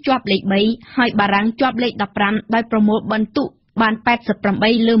2ស្វីសជាប់លេខ3ហើយបារាំងជាប់លេខ15ដោយប្រមូលពិន្ទុបាន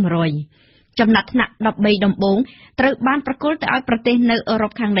88លើ100 ចំណាត់ថ្នាក់13ដំបូងត្រូវបានប្រគល់ទៅឲ្យប្រទេសនៅអឺរ៉ុ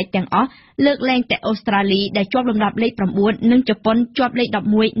បខាងលិចទាំងអស់លើកលែងតែអូស្ត្រាលីដែលជាប់លំដាប់លេខ9និងជប៉ុនជាប់លេខ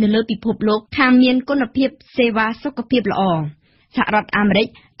11នៅលើពិភពលោកថាមានគុណភាពសេវាសុខភាពល្អសហរដ្ឋអាមេរិក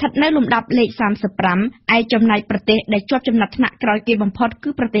ស្ថិតនៅលំដាប់លេខ35ឯចំណែកប្រទេសដែលជាប់ចំណាត់ថ្នាក់ក្រោយគេបំផុតគឺ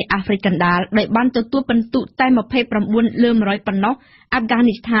ប្រទេសអាហ្វ្រិកកណ្ដាលដោយបានទទួលពិន្ទុតែ29លើ100ប៉ុណ្ណោះអាហ្វហ្គា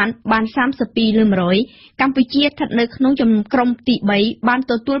នីស្ថានបាន32លើ100កម្ពុជាស្ថិតនៅក្នុងក្រុមទី3បាន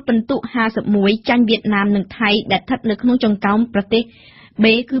ទទួលពិន្ទុ51ចាញ់វៀតណាមនិងថៃដែលស្ថិតនៅក្នុងចង្កោមប្រទេស B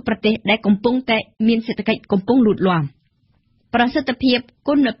គឺប្រទេសដែលកំពុងតែមានសេដ្ឋកិច្ចកំពុងលូតលាស់ប្រសិទ្ធភាព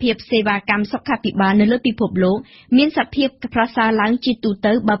គុណភាពសេវាកម្មសុខាភិបាលនៅលើពិភពលោកមានសភាពប្រសើរឡើងជាទូ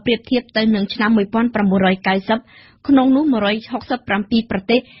ទៅបើប្រៀបធៀបទៅនឹងឆ្នាំ1990ក្នុងនោះ167ប្រ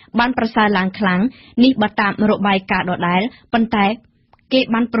ទេសបានប្រសើរឡើងខ្លាំងនេះបើតាមរបាយការណ៍ដដែលប៉ុន្តែគេ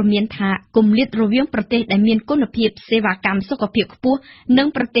បានព្រមានថាគម្លាតរវាងប្រទេសដែលមានគុណភាពសេវាកម្មសុខភាពខ្ពស់និង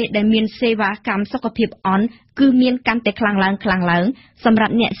ប្រទេសដែលមានសេវាកម្មសុខភាពអន់គឺមានកាន់តែខ្លាំងឡើងសម្រា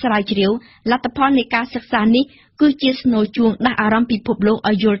ប់អ្នកស្រាវជ្រាវលទ្ធផលនៃការសិក្សានេះគឺជាស្នូលជួងដាស់អារម្មណ៍ពិភពលោក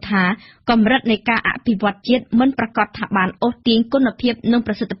ឲ្យយល់ថាកម្រិតនៃការអភិវឌ្ឍជាតិមិនប្រកាសថាបានអូសទាញគុណភាពនិង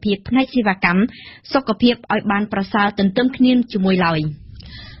ប្រសិទ្ធភាពផ្នែកសេវាកម្មសុខភាពឲ្យបានប្រសើរទន្ទឹមគ្នាជាមួយឡើយ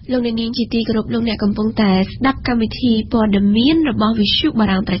លោកនាងជាទីគោរពលោកអ្នកកំពុងតែស្ដាប់កម្មវិធីព័ត៌មានរបស់វិទ្យុបា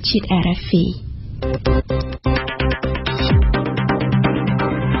រាំងប្រជាជាតិ RFI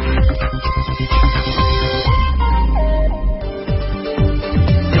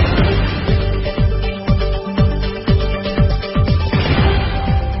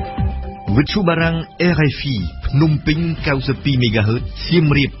វិទ្យុបារាំង RFI ភ្នំពេញ92 MHz សៀម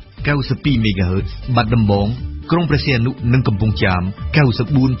រាប92 MHz បាត់ដំបងក្រុងព្រះសីហនុនិងកំពង់ចាម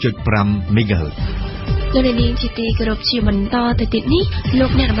 94.5 MHz លោកនាងជាទីគោរពជាបន្តទៅទៀតនេះលោ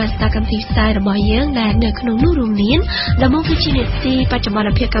កអ្នកបានស្ដាប់កម្មវិធីផ្សាយរបស់យើងដែលនៅក្នុងនោះរួមមានដំណើរវិទ្យានីតិបច្ចុប្បន្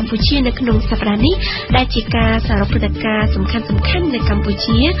នភាពកម្ពុជានៅក្នុងសប្តាហ៍នេះដែលជាការសរុបព្រឹត្តិការណ៍សំខាន់ៗនៅកម្ពុ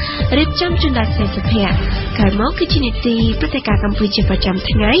ជារៀបចំជូនដល់សិស្សភ័ក្រក្រោយមកគឺជានីតិព្រឹត្តិការណ៍កម្ពុជាប្រចាំ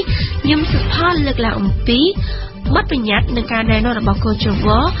ថ្ងៃខ្ញុំសុផលលើកឡើងអំពីបទបញ្ញត្តិនឹងការណែនាំរបស់កោជវ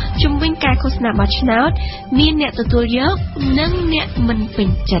ជំវិញការឃោសនាបោះឆ្នោតមានអ្នកទទួលយកនិងអ្នកមិនពេញ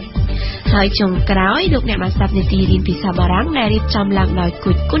ចិត្តហើយចុងក្រោយលោកអ្នកបានស្ដាប់នីតិរៀនភាសាបារាំងដែលរៀបចំឡើងដោយ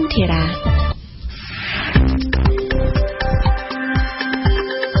គុជគុណធីរា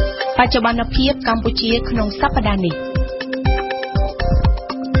បច្ចុប្បន្នភាពកម្ពុជាក្នុងសប្តាហ៍នេះ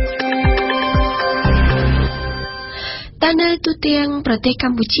តែនៅទូទាំងប្រទេសក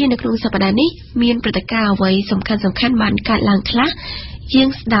ម្ពុជានៅក្នុងសប្តាហ៍នេះមានព្រឹត្តិការណ៍អ្វីសំខាន់ៗបានកើតឡើងខ្លះយើង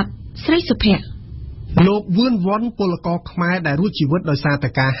ស្ដាប់ស្រីសុភ័ក្រលោកវឿនវ៉ាន់ពលករខ្មែរដែលរួចជីវិតដោយសារតែ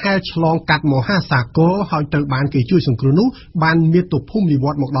ការហែលឆ្លងកាត់មហាសាគរហើយត្រូវបានគេជួយសង្គ្រោះនោះបានមាតុភូមិនិវ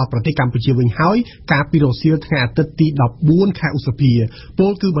ត្តន៍មកដល់ប្រទេសកម្ពុជាវិញហើយកាលពីរសៀលថ្ងៃអាទិត្យទី14ខែឧសភាព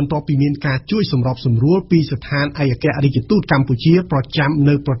លគឺបន្ទាប់ពីមានការជួយសម្របសម្រួលពីស្ថានឯកអគ្គរដ្ឋទូតកម្ពុជាប្រចាំ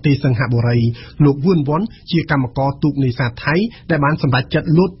នៅប្រទេសសិង្ហបុរីលោកវឿនវ៉ាន់ជាកម្មករទូកនេសាទថៃដែលបានសម្រេចចិត្ត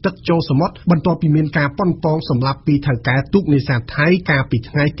លោតទឹកចូលសមុទ្របន្ទាប់ពីមានការប៉ុនប៉ងសម្លាប់ពីថៅកែទូកនេសាទថៃកាលពី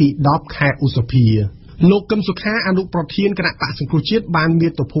ថ្ងៃទី10ខែឧសភាលោកកឹមសុខាអនុប្រធានគណៈបក្សសង្គ្រោះជាតិបានមា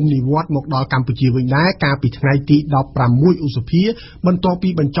តុភូមិនិវត្តន៍មកដល់កម្ពុជាវិញដែរកាលពីថ្ងៃទី16ឧសភាបន្ទាប់ពី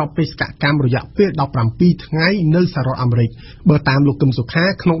បញ្ចប់បេសកកម្មរយៈពេល17ថ្ងៃនៅសហរដ្ឋអាមេរិកបើតាមលោកកឹមសុខា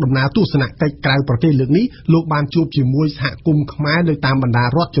ក្នុងដំណើរទស្សនកិច្ចក្រៅប្រទេសលើកនេះលោកបានជួបជាមួយសហគមន៍ខ្មែរនៅតាមបណ្ដា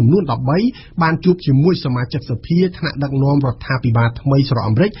រដ្ឋចំនួន13បានជួបជាមួយសមាជិកសភាថ្នាក់ដឹកនាំរដ្ឋាភិបាលថ្មីសហរដ្ឋ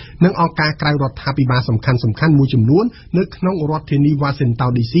អាមេរិកនិងអង្គការក្រៅរដ្ឋាភិបាលសំខាន់ៗមួយចំនួននៅក្នុងរដ្ឋធានី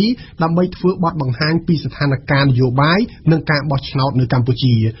Washington DC ដើម្បីធ្វើបទបង្ហាញពីស្ថានភាពនយោបាយនិងការបោះឆ្នោតនៅកម្ពុ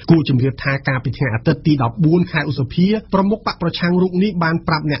ជាគូជំរាបថាការពីថ្ងៃអាទិត្យទី14ខែឧសភាប្រមុខបកប្រឆាំងរូបនេះបាន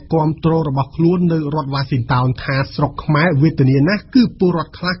ប្រាប់អ្នកគាំទ្ររបស់ខ្លួននៅរដ្ឋ Washington ថាស្រុកខ្មែរវេទនាណាស់គឺពលរដ្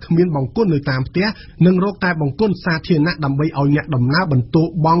ឋខ្លះគ្មានបង្គន់នៅតាមផ្ទះនិងរកតែបង្គន់សាធារណៈដើម្បីឲ្យអ្នកដំណើរបន្ទោ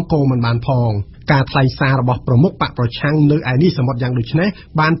បង់ក៏មិនបានផងការថ្លែងសាររបស់ប្រមុខបកប្រឆាំងនៅឯនេះសមុទ្រយ៉ាងដូចនេះ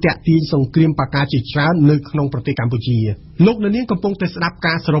បានតាក់ទាញសង្គ្រាមបកាជាច្រើននៅក្នុងប្រទេសកម្ពុជាលោកនាងកំពុងតែស្ដាប់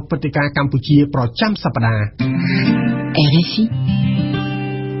ការសរុបព្រឹត្តិការណ៍កម្ពុជាប្រចាំសប្តាហ៍ RFI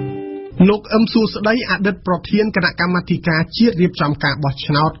លោកអឹមសួស្ដីអតីតប្រធានគណៈកម្មាធិការជាតិរៀបចំការបោះ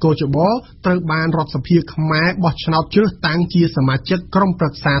ឆ្នោតកោជបត្រូវបានរដ្ឋសភាខ្មែរបោះឆ្នោតជ្រើសតាំងជាសមាជិកក្រុមប្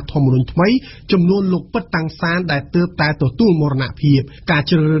រឹក្សាធម្មនុញ្ញថ្មីចំនួនលោកពិតតាំងសានដែលទើបតែទទួលមរណភាពការ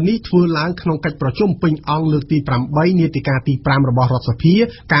ជ្រើសរើសនេះធ្វើឡើងក្នុងកិច្ចប្រជុំពេញអង្គលើកទី8នាទីការទី5របស់រដ្ឋសភា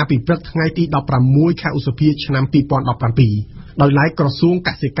កាលពីព្រឹកថ្ងៃទី16ខែឧសភាឆ្នាំ2017 ដោយឡែកក្រសួងក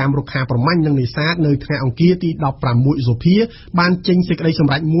សិកម្មរុក្ខាប្រមាញ់និងនេសាទនៅថ្ងៃអង្គារទី16ឧសភាបានចេញសេចក្តីស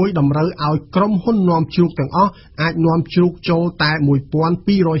ម្រេចមួយតម្រូវឲ្យក្រុមហ៊ុននាំជ្រូកទាំងអស់អាចនាំជ្រូកចូលតែ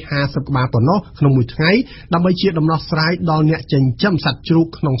 1250 ក្បាលប៉ុណ្ណោះក្នុងមួយថ្ងៃដើម្បីជាដំណោះស្រាយដល់អ្នកចិញ្ចឹមសត្វជ្រូក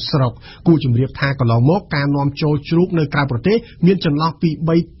ក្នុងស្រុកគូជំរាបថាកន្លងមកការនាំចូលជ្រូកនៅក្រៅប្រទេសមានចន្លោះពី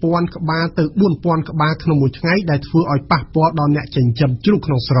 3000 ក្បាលទៅ 4000 ក្បាលក្នុងមួយថ្ងៃដែលធ្វើឲ្យប៉ះពាល់ដល់អ្នកចិញ្ចឹមជ្រូក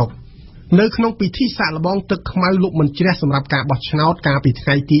ក្នុងស្រុកនៅក្នុងពិធីសាកល្បងទឹកខ្មៅលោកមិនជ្រះសម្រាប់ការបោះឆ្នោតកាលពីថ្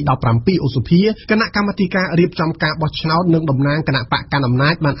ងៃទី17ឧសភាគណៈកម្មាធិការរៀបចំការបោះឆ្នោតនិងតំណាងគណៈបកកណ្ដាលអំណា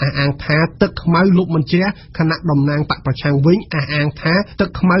ចបានអះអាងថាទឹកខ្មៅលោកមិនជ្រះគណៈតំណាងបកប្រឆាំងវិញអះអាងថាទឹក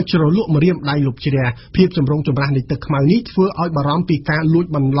ខ្មៅជ្រលក់ម្រាមដៃលោកជ្រះភាពចម្រូងចម្រាសនៃទឹកខ្មៅនេះធ្វើឲ្យបារម្ភពីការលួច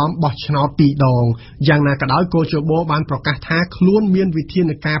បន្លំបោះឆ្នោត2ដងយ៉ាងណាក៏ដោយគោជបបានប្រកាសថាខ្លួនមានវិធា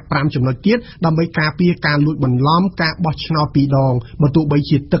នការ5ចំណុចទៀតដើម្បីការពារការលួចបន្លំការបោះឆ្នោត2ដងបើទោះបី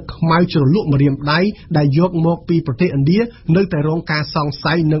ជាទឹកខ្មៅជ្រលក់ម្រាមដៃដែលយកមកពីប្រទេសឥណ្ឌានៅតែរងការសង្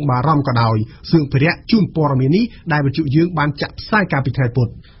ស័យនិងបារម្ភក៏ដោយសឿងភិរៈជូនព័ត៌មាននេះដែលវិទ្យុយើងបានចាក់ផ្សាយកាលពីថ្ងៃពុធ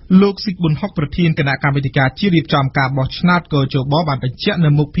លោកស៊ីកប៊ុនហុកប្រធានគណៈកម្មាធិការជាតិរៀបចំការបោះឆ្នោតកោជបបានបញ្ជាក់នៅ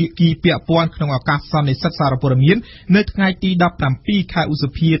មុខភាគីពាក់ព័ន្ធក្នុងឱកាសសន្និសីទសារព័ត៌មាននៅថ្ងៃទី17ខែឧស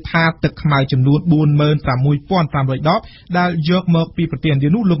ភាថាទឹកខ្មៅចំនួន 46,500 ដបដែលយកមកពីប្រទេសឥណ្ឌា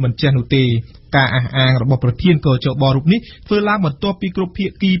នោះលោកមិនចេះនោះទេការអះអាងរបស់ប្រធានកោជបរូបនេះធ្វើឡើងបន្ទាប់ពីគ្រប់ភា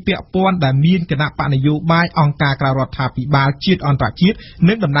គីពាក់ព័ន្ធដែលមានគណៈបកនយោបាយអង្គការក្រៅរដ្ឋាភិបាលជាតិអន្តរជាតិ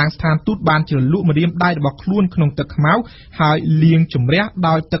និងតំណាងស្ថានទូតបានជ្រលក់ម្រាមដៃរបស់ខ្លួនក្នុងទឹកខ្មៅហើយលាងជំរះ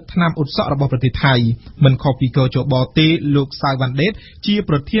ដោយទឹកថ្នាំឧស្សាហ៍របស់ប្រទេសថៃមិនខុសពីកោជបទេលោកសៅវ៉ាន់ដេតជា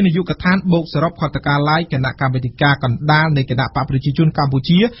ប្រធាននាយកដ្ឋានបូកសរុបខុទ្ទកាល័យគណៈកម្មាធិការកណ្ដាលនៃគណៈបកប្រជាជនកម្ពុ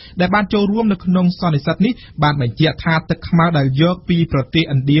ជាដែលបានចូលរួមនៅក្នុងសន្និសីទនេះបានបញ្ជាក់ថាទឹកខ្មៅដែលយកពីប្រទេស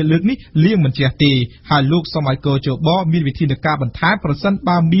ឥណ្ឌាលើកនេះលាងមិនចេះទេហើយលោកសូមឲ្យកោជបមានវិធានការបន្ថែមប្រសិន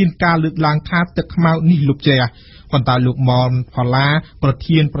បើមានការលើកឡើងថាទឹកខ្មៅនេះលុបចេះប៉ុន្តែលោកម៉នផល្លាប្រ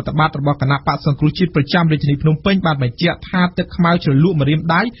ធានប្រតិបត្តិរបស់គណៈបកសង្គ្រោះជាតិប្រចាំរាជធានីភ្នំពេញបានបញ្ជាក់ថាទឹកខ្មៅជ្រលក់ម្រាម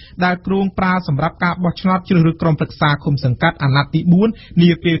ដៃដែលគ្រោងប្រើសម្រាប់ការបោះឆ្នោតជ្រើសរើសក្រុមប្រឹក្សាឃុំសង្កាត់អាណត្តិទី4នា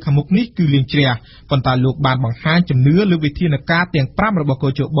ពេលខាងមុខនេះគឺលាងជ្រះប៉ុន្តែលោកបានបង្ហាញជំនឿលើវិធានការទាំង5របស់កោ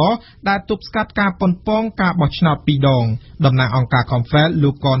ជបដែលទប់ស្កាត់ការប៉ុនប៉ងការបោះឆ្នោត2ដងតំណាងអង្គការ Khmer លោ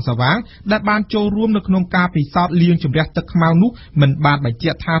កកនសាវាងដែលបានចូលរួមនៅក្នុងការពិសោធន៍លាងជំរះទឹកខ្មៅនោះមិនបានបញ្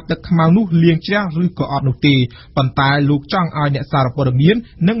ជាក់ថាទឹកខ្មៅនោះលាងជ្រះឬក៏អត់នោះទេប៉ុន្តែលោកចង់ឲ្យអ្នកសារព័ត៌មាន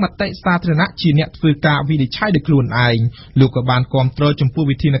និងមតិសាធារណៈជាអ្នកធ្វើការវិនិច្ឆ័យដោយខ្លួនឯងលោកក៏បានគាំទ្រចំពោះ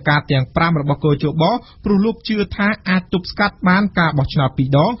វិធានការទាំង5របស់កោជបព្រោះលោកជឿថាអាចទប់ស្កាត់បានការបោះឆ្នោត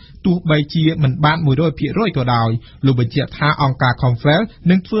2ដងទោះបីជាមិនបាន 100% ក៏ដោយលោកបញ្ជាក់ថាអង្គការ Khmer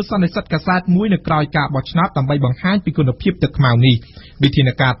នឹងធ្វើសន្និសីទកាសែតមួយនៅក្រោយការបោះឆ្នោតដើម្បីបង្ហាញពីគុណភាពទឹកខ្មៅនេះវិធាន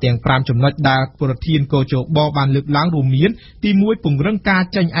ការទាំង5ចំណុចដែលប្រធានកោជបបានលើកឡើងរួមមានទី1ពង្រឹងការ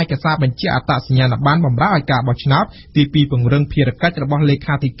ចេញឯកសារបញ្ជាក់អត្តសញ្ញាណប័ណ្ណបម្រើឲ្យការបោះឆ្នោតទី2ពង្រឹងភារកិច្ចរបស់លេ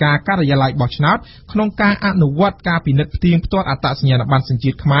ខាធិការការិយាល័យបោះឆ្នោតក្នុងការអនុវត្តការពិនិត្យផ្ទៀងផ្ទាត់អត្តសញ្ញាណប័ណ្ណសញ្ជា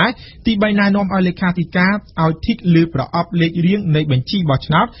តិខ្មែរទី3ណែនាំឲ្យលេខាធិការឲ្យធីកលើប្រអប់លេខរៀងនៃបញ្ជីបោះ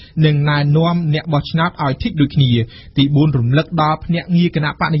ឆ្នោតនិងណែនាំអ្នកបោះឆ្នោតឲ្យធីកដូចគ្នាទី4រំលឹកដល់ភ្នាក់ងារគណៈ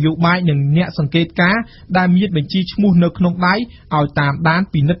បកនយោបាយនិងអ្នកសង្កេតការណ៍ដែលមានបញ្ជីឈ្មោះនៅក្នុងដៃឲ្យតាមដាន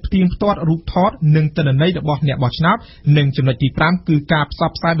ពិនិត្យផ្ទៀងផ្ទាត់រូបថតនិងទិន្នន័យរបស់អ្នកបោះឆ្នោតនិងចំណុចទី5គឺការផ្ស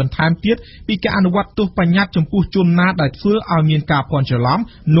ព្វផ្សាយបន្ថែមទៀតពីការអនុវត្តទោសបញ្ញត្តិចំពោះជនណាដែលធ្វើឲ្យមានការភ័ន្តច្រឡំ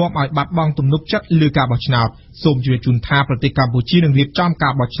នាំឲ្យបាត់បង់ទំនុកចិត្តលើការបោះឆ្នោតសូមជម្រាបជូនថាប្រទេសកម្ពុជានឹងរៀបចំកា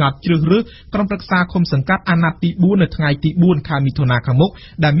របោះឆ្នោតជ្រើសរើសក្រុមប្រឹក្សាឃុំសង្កាត់អាណត្តិទី4នៅថ្ងៃទី4ខែមិថុនាខាងមុខ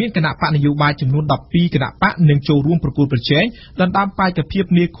ដែលមានគណៈបកនយោបាយចំនួន12គណៈបកនឹងចូលរួមប្រគល់ប្រជែងដណ្ដើមបេក្ខភាព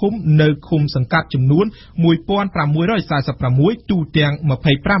មេឃុំនៅឃុំសង្កាត់ចំនួន 1646 ទូទាំង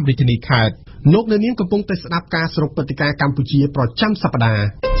25រាជធានីខេត្តលោកនៅនាងកំពុងតែស្ដាប់ការសរុបព្រឹត្តិការណ៍កម្ពុជាប្រចាំសប្ដាហ៍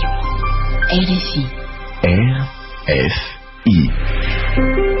RFI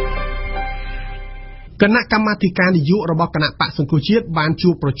គណៈកម្មាធិការនយោបាយរបស់គណៈបកសង្គ្រោះជាតិបានជួ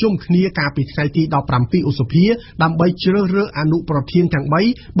បប្រជុំគ្នាកាលពីថ្ងៃទី17ឧសភាដើម្បីជ្រើសរើសអនុប្រធានទាំង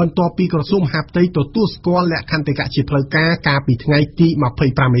3បន្ទាប់ពីក្រសួងមហាផ្ទៃទទួលស្គាល់លក្ខន្តិកៈជាផ្លូវការកាលពីថ្ងៃទី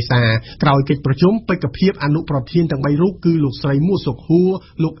25មេសាក្រោយកិច្ចប្រជុំបេក្ខភាពអនុប្រធានទាំង3រូបគឺលោកស្រីមួសុខហួរ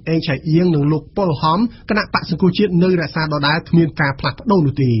លោកអេងឆៃអៀងនិងលោកប៉ុលហំគណៈបកសង្គ្រោះជាតិនៅរក្សាដដែលគ្មានការផ្លាស់ប្ដូរ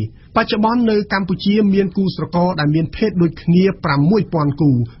នោះទេបច្ចុប្បន្ននៅកម្ពុជាមានគូស្រករដែលមានភេទដូចគ្នា 6000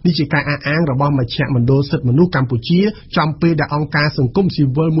 គូនេះជាការអះអាងរបស់មជ្ឈមណ្ឌលសិទ្ធិមនុស្សកម្ពុជាចំពេលដែលអង្គការសង្គមស៊ី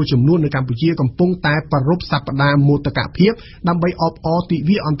វិលមួយចំនួននៅកម្ពុជាកំពុងតែប្រារព្ធសប្តាហ៍មោទកភាពដើម្បីអបអរទិ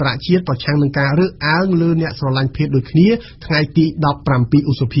វាអន្តរជាតិប្រឆាំងនឹងការរើសអើងលើអ្នកស្រឡាញ់ភេទដូចគ្នាថ្ងៃទី17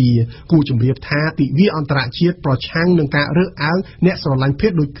ឧសភាគូជំរាបថាទិវាអន្តរជាតិប្រឆាំងនឹងការរើសអើងអ្នកស្រឡាញ់ភេ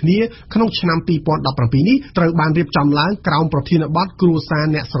ទដូចគ្នាក្នុងឆ្នាំ2017នេះត្រូវបានរៀបចំឡើងក្រោមប្រធានបទគ្រួសារ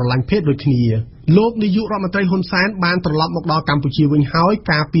អ្នកស្រឡាញ់ភេទដូចគ្នា លោកនាយករដ្ឋមន្ត្រីហ៊ុនសែនបានត្រឡប់មកដល់កម្ពុជាវិញហើយ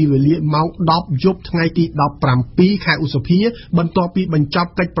កាលពីវេលាម៉ោង 10 យប់ថ្ងៃទី 17 ខែឧសភាបន្ទាប់ពីបញ្ចប់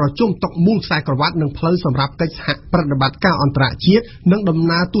កិច្ចប្រជុំតុមូលខ្សែក្រវ៉ាត់និងផ្លូវសម្រាប់កិច្ចសហប្រតិបត្តិការអន្តរជាតិនិងដំ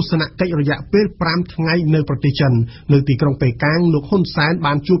ណើរទស្សនកិច្ចរយៈពេល 5 ថ្ងៃនៅប្រទេសចិននៅទីក្រុងប៉េកាំងលោកហ៊ុនសែន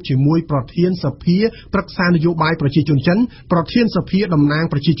បានជួបជាមួយប្រធានសភាប្រឹក្សានយោបាយប្រជាជនចិនប្រធានសភាតំណាង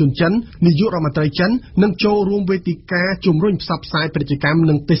ប្រជាជនចិននាយករដ្ឋមន្ត្រីចិននិងចូលរួមវេទិកាជំរុញផ្សព្វផ្សាយពាណិជ្ជកម្ម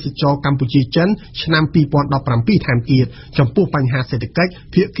និងទេសចរកម្ពុជាចិនឆ្នាំ 2017 ថែមទៀតចំពោះបញ្ហាសេដ្ឋកិច្ច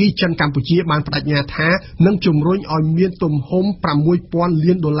ភាគីចិនកម្ពុជាបានបដិញ្ញាថានឹងជំរុញឲ្យមានទំហំ $6,000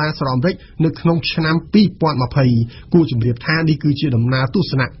 លាននៅក្នុងឆ្នាំ 2020 គួរជម្រាបថានេះគឺជាដំណើរទស្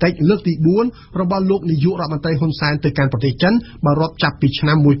សនកិច្ចលើកទី 4 របស់លោកនាយករដ្ឋមន្ត្រីហ៊ុនសែនទៅកាន់ប្រទេសចិនបើរាប់ចាប់ពីឆ្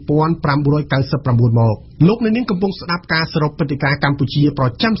នាំ 1999 មកលោកអ្នកនាងកំពុងស្ដាប់ការសរុបព្រឹត្តិការណ៍កម្ពុជាប្រ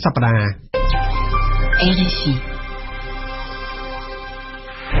ចាំសប្ដាហ៍ RFI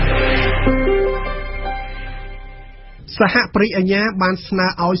សហប្រតិអាញាបានស្នើ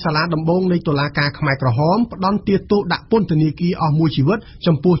ឲ្យសាលាដំបងនៃតុលាការខ្មែរក្រហមផ្ដន្ទាទោសដាក់ពន្ធនាគារអស់មួយជីវិត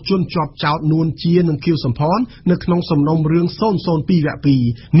ចំពោះជនជាប់ចោទនួនជានិងខៀវសំផននៅក្នុងសំណុំរឿង002 វគ្គ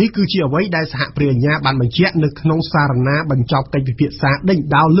 2នេះគឺជាអ្វីដែលសហប្រតិអាញាបានបញ្ជាក់នៅក្នុងសារណាបញ្ចប់កិច្ចពិភាក្សាដេញ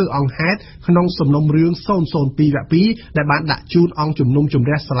ដោលលើអង្គហេតុក្នុងសំណុំរឿង002 វគ្គ 2ដែលបានដាក់ជូនអង្គជំនុំជម្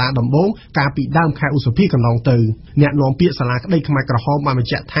រះសាលាដំបងកាលពីដើមខែឧសភាកន្លងទៅអ្នកនាំពាក្យសាលាក្តីខ្មែរក្រហមបានបញ្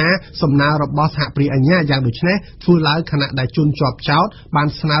ជាក់ថាសំណើរបស់សហប្រតិអាញាយ៉ាងដូចនេះធ្វើឡើងខណៈដែលជនជាប់ចោទបាន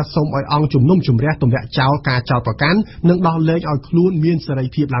ស្នើសុំឲ្យអង្គជំនុំជម្រះទម្លាក់ចោលការចោទប្រកាន់និងដោះលែងឲ្យខ្លួនមានសេរី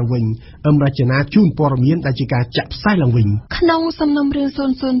ភាពឡើងវិញរចនាជូនព័ត៌មានដែលជាការចាក់ផ្សាយឡើងវិញក្នុងសំណុំរឿង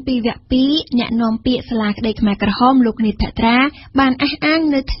002 វគ្គ 2អ្នកនាំពាក្យសាលាក្តីខ្មែរក្រហមលោកនេតភត្រាបានអះអាង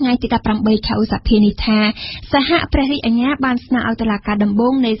នៅថ្ងៃទី 18 ខែឧសភានេះថាសហព្រះរាជអាជ្ញាបានស្នើឲ្យតុលាការដំប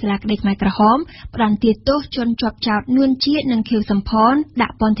ងនៃសាលាក្តីខ្មែរក្រហមផ្តន្ទាទោសជនជាប់ចោទនួនជានិងខៀវសំផនដា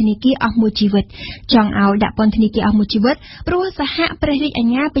ក់ពន្ធនាគារអស់មួយជីវិតចង់ឲ្យដាក់ពន្ធនាគារអស់មួយជីវិតព្រោះសហព្រះរាជអា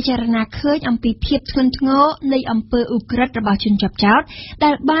ជ្ញាពិចារណាឃើញអំពីភាពធ្ងន់ធ្ងរនៃអំពើឧក្រិដ្ឋរបស់ជនជាប់ចោទ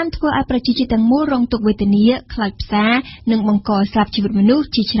ដែលបានធ្វើឲ្យប្រជាជាតិទាំងមូលរងទុក្ខវេទនាខ្លោចផ្សានិងបង្កស្លាប់ជីវិតមនុស្ស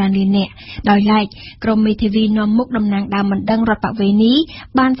ជាច្រើនលាននាក់ដោយឡែកក្រុមមេធាវីនាំមុខតំណាងដើមបណ្ដឹងរដ្ឋបវេនី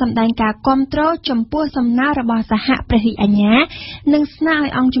បានសម្ដែងការគាំទ្រចំពោះសំណើរបស់សហព្រះរាជអាជ្ញានិងស្នើឲ្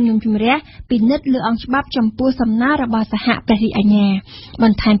យអង្គជំនុំជម្រះពិនិត្យលើអង្គច្បាប់ចំពោះសំណើរបស់សហព្រះរាជអាជ្ញាប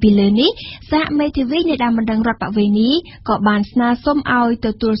ន្ថែមពីលើនេះសហមេធាវីនៃដើមបណ្ដឹងរដ្ឋបវេនីក៏បានស្នើសុំឲ្យទ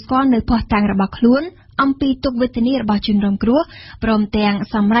ទួលស្គាល់នៅភស្តុតាងរបស់ខ្លួនអំពីទុក្ខវេទនារបស់ជនរងគ្រោះព្រមទាំង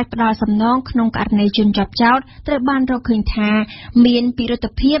សម្រាប់ផ្ដល់សំណងក្នុងករណីជនជាប់ចោទត្រូវបានរកឃើញថាមានពិរុទ្ធ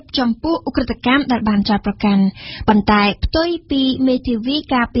ភាពចំពោះឧក្រិដ្ឋកម្មដែលបានចោទប្រកាន់ប៉ុន្តែផ្ទុយពីមេធាវី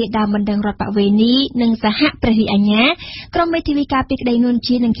ការពារដើមបណ្ដឹងរដ្ឋបវេនីនិងសហព្រះរាជអាជ្ញាក្រុមមេធាវីការពារក្តីនួន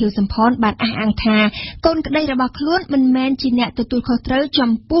ជានិងខៀវសំផនបានអះអាងថាកូនក្តីរបស់ខ្លួនមិនមែនជាអ្នកទទួលខុសត្រូវ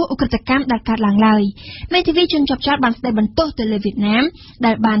ចំពោះឧក្រិដ្ឋកម្មដែលកើតឡើងឡើយមេធាវីជនជាប់ចោទបានស្ដីបន្ទោសទៅលើវៀតណាម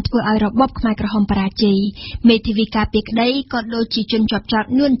ដែលបានធ្វើឲ្យរបបខ្មែរក្រហមបរាជ័យមេធាវីការពារក្តីក៏ដូចជាជនជាប់ចោទ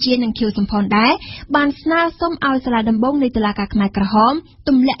នួនជានិងខៀវសំផនដែរបានស្នើសុំឲ្យសាលាដំបងនៃតុលាការខ្មែរក្រហមទ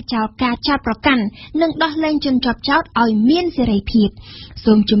ម្លាក់ចោលការចោទប្រកាន់និងដោះលែងជនជាប់ចោទឲ្យមានសេរីភាព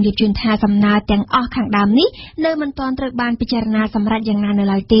សូមជម្រាបជូនថាសំណើទាំងអស់ខាងដើមនេះនៅមិនទាន់ត្រូវបានពិចារណាសម្រេចយ៉ាងណានៅ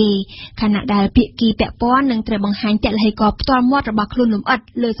ឡើយទេខណៈដែលភាគីពាក់ព័ន្ធនឹងត្រូវបង្ហាញទឡ្ហីករណ៍ផ្ទាល់មាត់របស់ខ្លួនលម្អិត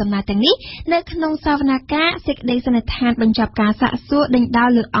លើសំណើទាំងនេះនៅក្នុងសវនាការសេចក្តីសន្និដ្ឋានបញ្ចប់ការសាកសួរដេញដោល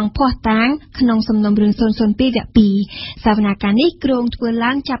លើអង្គភស្តុតាងក្នុងសំណុំរឿង002 វគ្គ 2សវនាការនេះគ្រោងធ្វើ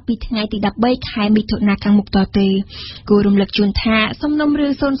ឡើងចាប់ពីថ្ងៃទី 13 ខែមិថុនាខាងមុខតទៅគួររំលឹកជូនថាសំណុំរឿ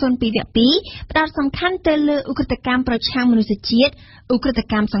ង002 វគ្គ 2ផ្ដោតសំខាន់ទៅលើឧក្រិដ្ឋកម្មប្រឆាំងមនុស្សជាតិឧក្រិដ្ឋ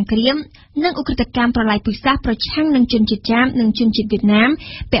កម្មសង្គ្រាមនិងឧក្រិដ្ឋកម្មប្រល័យពូជសាសន៍ប្រឆាំងនឹងជនជាតិចាមនិងជនជាតិវៀតណាម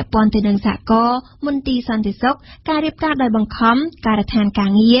ពាក់ព័ន្ធទៅនឹងសហគមន៍មន្ទីរសន្តិសុខការរៀបការដោយបង្ខំការដ្ឋានកា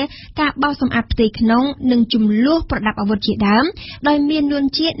រងារការបោសសម្អាតផ្ទៃក្នុងនិងចំនួនប្រដាប់អាវុធជាដើមដោយមាននួន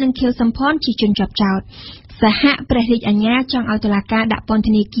ជាតិនិងខៀវសំផនជាជនជាប់ចោទសហព្រះរាជអាជ្ញាចង់ឲ្យតុលាការដាក់ពន្ធ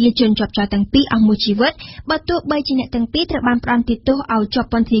នាគារជនជាប់ចោទទាំងពីរអស់មួយជីវិតបើទោះបីជាអ្នកទាំងពីរត្រូវបានផ្តន្ទាទោសឲ្យជាប់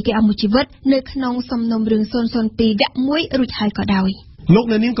ពន្ធនាគារអស់មួយជីវិតនៅក្នុងសំណុំរឿង002 វគ្គ 1រួចហើយក៏ដោយលោក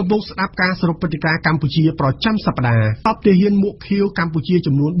អ្នកនាងកំពុងស្ដាប់ការសរុបព្រឹត្តិការណ៍កម្ពុជាប្រចាំសប្ដាហ៍អបទាហានមួកខៀវកម្ពុជា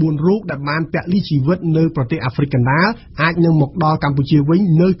ចំនួន4រូបដែលបានពលីជីវិតនៅប្រទេសអាហ្វ្រិកកណ្ដាលអាចនឹងមកដល់កម្ពុជាវិញ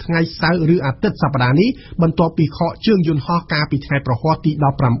នៅថ្ងៃសៅរ៍ឬអាទិត្យសប្ដាហ៍នេះបន្ទាប់ពីខកជើងយន្តហោះកាលពីថ្ងៃប្រហ័សទី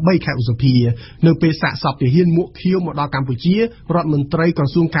18 ខែឧសភានៅពេលសាកសពទាហានមួកខៀវមកដល់កម្ពុជារដ្ឋមន្ត្រីក្រ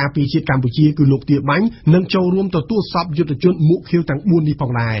សួងការពារជាតិកម្ពុជាគឺលោកទាបាញ់នឹងចូលរួមទទួលសពយុទ្ធជនមួកខៀវទាំង4នេះផ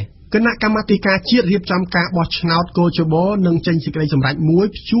ងដែរ គណៈកម្មាធិការជាតិរៀបចំការបោះឆ្នោតកោជបនឹងចេញសេចក្តីសម្រេចមួយ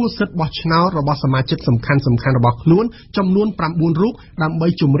ព្យួរសិទ្ធិបោះឆ្នោតរបស់សមាជិកសំខាន់ៗរបស់ខ្លួនចំនួន9រូបដើម្បី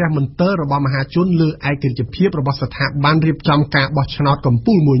ជំរះមន្ទិលរបស់មហាជនលើឯករាជ្យភាពរបស់ស្ថាប័នរៀបចំការបោះឆ្នោតកំ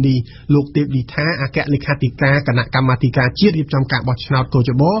ពូលមួយនេះលោកទេពឌីថាអគ្គលេខាធិការគណៈកម្មាធិការជាតិរៀបចំការបោះឆ្នោតកោជ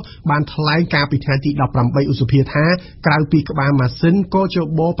បបានថ្លែងកាលពីថ្ងៃទី18ឧសភាថាក្រៅពីក្បាលម៉ាស៊ីនកោជ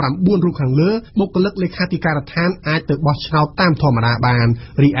ប9រូបខាងលើបុគ្គលិកលេខាធិការដ្ឋានអាចទៅបោះឆ្នោតតាមធម្មតាបាន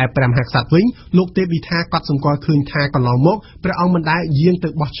រីឯព្រះមហាក្សត្រវិញលោកទេពឌីថាគាត់សម្គាល់ឃើញថាកន្លងមកព្រះអង្គមិនដែលយាងទៅ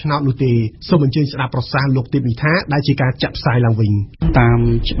បោះឆ្នោតនោះទេសូមអញ្ជើញស្ដាប់ប្រសាសន៍លោកទេពឌីថាដែលជាការចាក់ផ្សាយឡើងវិញតាម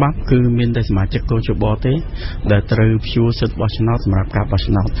ច្បាប់គឺមានតែសមាជិកកោជបទេដែលត្រូវព្យួរសិទ្ធិបោះឆ្នោតសម្រាប់ការបោះ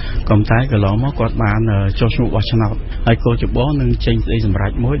ឆ្នោតក៏តែកន្លងមកគាត់បានចុះឈ្មោះបោះឆ្នោតហើយកោជបនឹងចេញសេចក្តីសម្រេ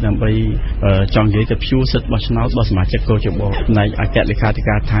ចមួយដើម្បីចង់និយាយទៅព្យួរសិទ្ធិបោះឆ្នោតរបស់សមាជិកកោជបផ្នែកអគ្គលេខាធិ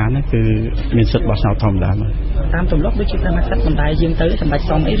ការដ្ឋានគឺមានសិទ្ធិបោះឆ្នោតធម្មតាតាមទម្លាប់ដូចជាតាមសិទ្ធិមិនដែលយើងទៅសម្រាប់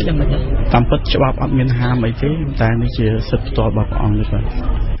សមអីឬយ៉ាងម៉េចតាមពិតច្បាប់អត់មានហាមអីទេតែនេះជាសិទ្ធិផ្ទាល់របស់ព្រះអង្គនេះបាទ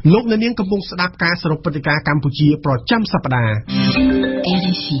លោកអ្នកនាងកំពុងស្ដាប់ការសរុបព្រឹត្តិការណ៍កម្ពុជាប្រចាំសប្ដាហ៍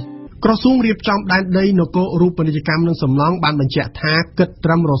RFIក្រសួងរៀបចំដែនដីនគររូបនីយកម្មនិងសំណង់បានបញ្ជាក់ថាគិតត្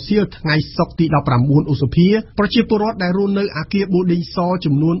រឹមរសៀលថ្ងៃសុក្រទី19ឧសភាប្រជាពលរដ្ឋដែលរស់នៅអគារបូឌីងស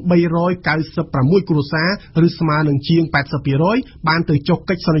ចំនួន396គ្រួសារឬស្មើនឹងជាង 80% បានទៅចុះ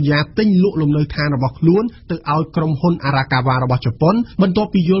កិច្ចសន្យាទិញលក់លំនៅឋានរបស់ខ្លួនទៅឲ្យក្រុមហ៊ុនអារ៉ាកាវ៉ារបស់ជប៉ុនបន្ទាប់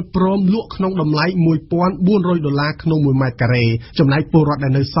ពីយល់ព្រមលក់ក្នុងតម្លៃ$1,400ក្នុង1ម៉ែត្រការ៉េចំណែកពលរដ្ឋដែ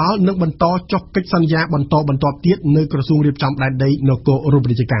លនៅសល់នឹងបន្តចុះកិច្ចសន្យាបន្តបន្ទាប់ទៀតនៅក្រសួងរៀបចំដែនដីនគររូប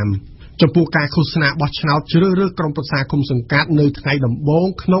នីយកម្មចំពោះការឃោសនាបោះឆ្នោតជ្រើសរើសក្រុមប្រឹក្សាគុំសង្កាត់នៅថ្ងៃដំបូង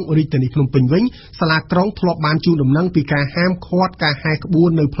ក្នុងរាជធានីភ្នំពេញវិញសាលាក្រុងធ្លាប់បានជូនដំណឹងពីការហាមឃាត់ការហែកក្បួន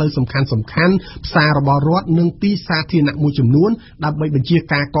នៅផ្លូវសំខាន់ផ្សាររបស់រដ្ឋនិងទីសាធារណៈមួយចំនួនដើម្បីបញ្ជា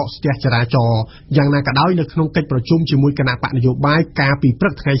ការកកស្ទះចរាចរណ៍យ៉ាងណាក៏ដោយនៅក្នុងកិច្ចប្រជុំជាមួយគណៈបកនយោបាយកាលពីព្រឹ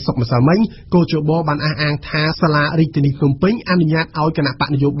កថ្ងៃសុក្រម្សិលមិញកោជបបានអះអាងថាសាលារាជធានីភ្នំពេញអនុញ្ញាតឲ្យគណៈបក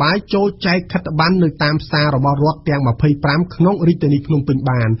នយោបាយចូលចែកខិត្តប័ណ្ណនៅតាមផ្សាររបស់រដ្ឋទាំង25ក្នុងរាជធានីភ្នំពេញ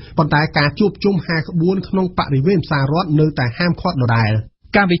បានប៉ុន្តែការជួបជុំហែក្បួនក្នុងបរិវេណផ្សាររដ្ឋនៅតែហាមឃាត់ដដែល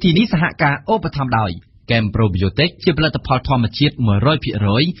កម្មវិធីនេះសហការឧបត្ថម្ភដោយ Chem Probiotic ជាផលិតផលធម្មជាតិ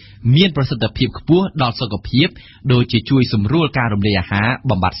 100% មានប្រសិទ្ធភាពខ្ពស់ដល់សុខភាពដូចជាជួយសម្រួលការរំលាយអាហារ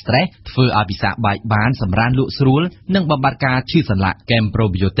បំបាត់ stress ធ្វើឲ្យពិសាបាយបានសម្រានលក់ស្រួលនិងបំបាត់ការឈឺសន្លាក់ Chem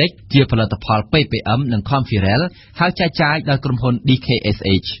Probiotic ជាផលិតផល PPM និង Conferel ហើយចែកចាយដោយក្រុមហ៊ុន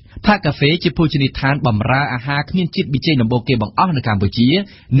DKSH ផាកាហ្វេជាភោជនីយដ្ឋានបម្រើអាហារគ្មានជាតិប៊ីចេងដំបូងគេបង្អស់នៅកម្ពុជា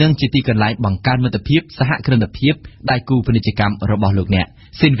និងជាទីកន្លែងបង្កើនមិត្តភាពសហគ្រិនភាពដៃគូពាណិជ្ជកម្មរបស់លោកអ្នក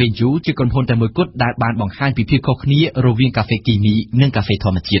Sinvenju ជាក្រុមហ៊ុនតែមួយគត់ដែលបានបង្ហាញពីភាពខុសគ្នារវាងកាហ្វេគីមីនិងកាហ្វេធ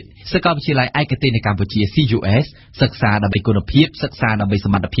ម្មជាតិសាកលវិទ្យាល័យឯកទេសនៅកម្ពុជា CUS សិក្សាដើម្បីគុណភាពសិក្សាដើម្បីស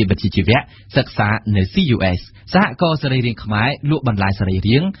មត្ថភាពវិជ្ជាជីវៈសិក្សានៅ CUS សហករណ៍សរីរាង្គខ្មែរលក់បន្លែសរី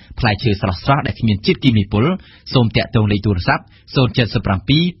រាង្គផ្លែឈើស្រស់ៗដែលគ្មានជាតិគីមីពុលសូមតាក់ទងលេខទូរស័ព្ទ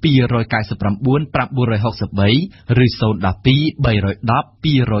077 299 963ឬ012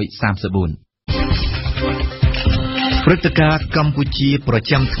 310 234ព្រឹត្តិការណ៍កម្ពុជាប្រ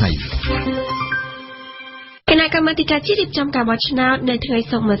ចាំថ្ងៃគណៈកម្មាធិការជាតិរៀបចំការបោះឆ្នោតនៅថ្ងៃ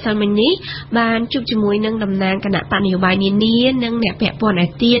សុក្រម្សិលមិញនេះបានជួបជាមួយនឹងតំណាងគណៈបកនយោបាយនានានិងអ្នកពាក់ព័ន្ធឯ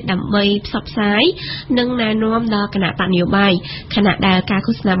ទៀតដើម្បីផ្សព្វផ្សាយនិងណែនាំដល់គណៈបកនយោបាយខណៈដែលការ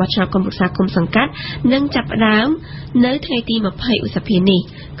ឃោសនាបោះឆ្នោតក្រុមប្រឹក្សាគុំសង្កាត់នឹងចាប់ផ្ដើមនៅថ្ងៃទី20ឧសភានេះ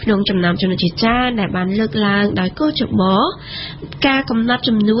ក្នុងចំណោមចំណុចជាច្រើនដែលបានលើកឡើងដោយកោជបការកំណត់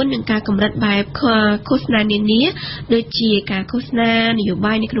ចំនួននិងការកម្រិតបែបឃោសនានានាដូចជាការឃោសនានយោ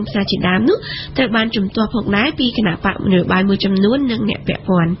បាយនៅក្នុងផ្សារជាដើមនោះត្រូវបានជំទាស់ផងដែរពីគណៈបកនយោបាយមួយចំនួននិងអ្នកពាក់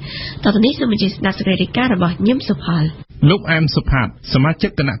ព័ន្ធតទៅនេះសូមអញ្ជើញស្ដាប់សេចក្តីរាយការណ៍របស់ញឹមសុផល លោកអែមសុផាតសមាជិក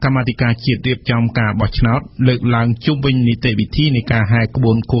គណៈកម្មាធិការជាតិរៀបចំការបោះឆ្នោតលើកឡើងជុំវិញនីតិវិធីនៃការហែក្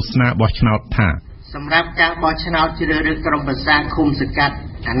បួនឃោសនាបោះឆ្នោតថាសម្រាប់ការបោះឆ្នោតជ្រើសរើសក្រុមប្រឹក្សាឃុំសង្កាត់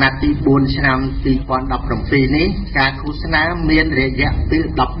អាណត្តិទី4ឆ្នាំ2017នេះការឃោសនាមានរយៈពេល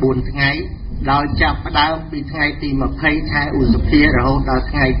14ថ្ងៃដោយចាប់ផ្ដើមពីថ្ងៃទី20ខែឧសភារហូតដល់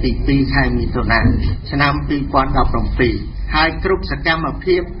ថ្ងៃទី2ខែមិថុនាឆ្នាំ2017ហើយគ្រប់សកម្ម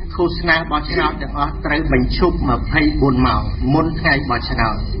ភាពឃោសនាបោះឆ្នោតទាំងអស់ត្រូវបញ្ឈប់24ម៉ោងមុនថ្ងៃបោះឆ្នោ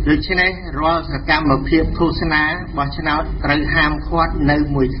តដូច្នេះរាល់សកម្មភាពឃោសនាបោះឆ្នោតត្រូវហាមឃាត់នៅ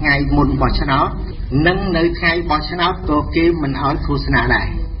មួយថ្ងៃមុនបោះឆ្នោតនិងនៅថ្ងៃបោះឆ្នោតក៏គេមិនឲ្យឃោសនាដែរ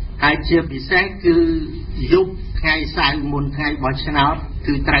ហើយជាពិសេសគឺយប់ថ្ងៃសៅរ៍មុនថ្ងៃបោះឆ្នោត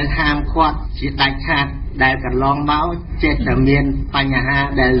គឺត្រូវហាមឃាត់ជាដាច់ខាតដែលកន្លងមកចេះតែមានបញ្ហា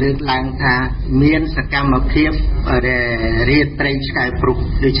ដែលលើកឡើងថាមានសកម្មភាពរាត្រីឆ្កែព្រុក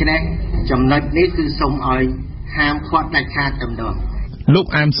ដូច្នេះចំណុចនេះគឺសូមឲ្យហាមឃាត់ដាច់ខាតតែម្ដងលោក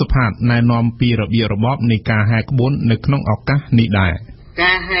អែមសុផាតណែនាំពីរបៀបរបបនៃការហែក្បួននៅក្នុងឱកាសនេះដែរ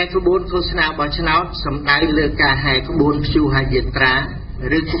ការហែក្បួនឃោសនាបោះឆ្នោតសំដៅលើការហែក្បួនព្យូហាយាត្រា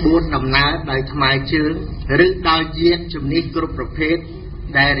ឬក្បួនដំណើរដោយថ្មើរជើងឬដោយយានជំនិះគ្រប់ប្រភេទ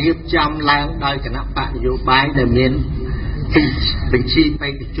ដែលរៀបចំឡើងដោយគណៈបកនយោបាយដែលមានបញ្ជីបេ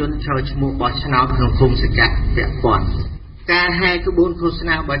ក្ខជនចូលឈ្មោះបោះឆ្នោតក្នុងឃុំសង្កាត់ពាក់ព័ន្ធការហែក្បួនឃោស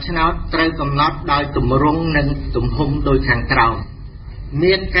នាបោះឆ្នោតត្រូវកំណត់ដោយទម្រង់និងទំហំដូចខាងក្រោម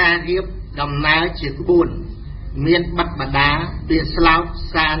មានការរៀបដំណើរជាក្បួនមានបិទបដាពាក្យស្លោក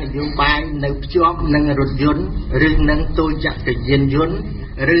សារនយោបាយនៅភ្ជាប់នឹងរថយន្តឬនឹងទូចក្រយានយន្ត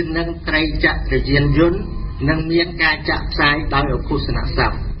ឬនឹងត្រីចក្រយានយន្តនិងមានការចាក់ផ្សាយដោយអឃោសនស័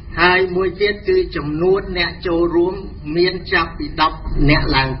ព្ទហើយមួយទៀតគឺចំនួនអ្នកចូលរួមមានចាប់ពី10អ្នក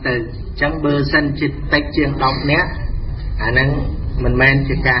ឡើងទៅអញ្ចឹងបើសិនជាតិចជាង10អ្នកអាហ្នឹងមិនមែន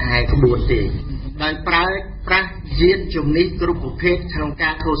ជាការហែក្បួនទេដោយប្រើប្រាស់យានជំនិះគ្រប់ប្រភេទក្នុងកា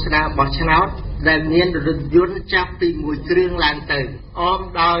រឃោសនាបោះឆ្នោតដែលមានរថយន្តចាប់ពី1គ្រឿងឡើងទៅអម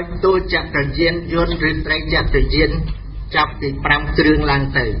ដោយទូចក្រយានយន្តឬត្រីចក្រយានចាប់ពី5គ្រឿងឡើង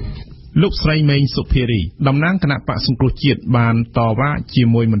ទៅលោកស្រីមេងសុភារីតំណាងគណៈបកសង្គ្រោះជាតិបានតវ៉ាជា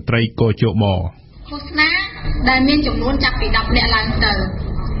មួយមន្ត្រីកជបឃោសនាដែលមានចំនួនចាប់ពី10នាក់ឡើងទៅ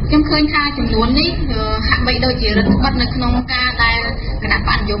ខ្ញុំឃើញថាចំនួននេះហាក់បីដូចជារដ្ឋបတ်នៅក្នុងការដែលគណៈប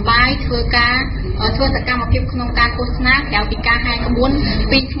កនយោបាយធ្វើសកម្មភាពក្នុងការឃោសនាក្រៅពីការហែក្បួន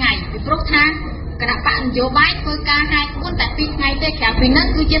2ថ្ងៃពីព្រោះថាគណៈបកនយោបាយធ្វើការហែក្បួនតែ2ថ្ងៃទេក្រៅពីនោះ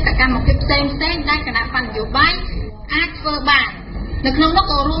គឺជាសកម្មភាពផ្សេងដែលគណៈបកនយោបាយអាចធ្វើបាននៅក្នុងនោះ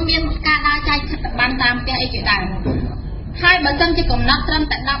ក៏រួមមានការដើរចែកខិត្តប័ណ្ណតាមផ្ទះអីជាដើមហើយបើសិនជាកំណត់ត្រឹម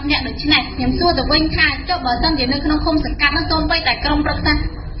តែ10នាក់ដូច្នេះខ្ញុំសួរទៅវិញថាចុះបើសិនជានៅក្នុងឃុំសង្កាត់នោះសូម្បីតែក្រុមប្រឹក្សា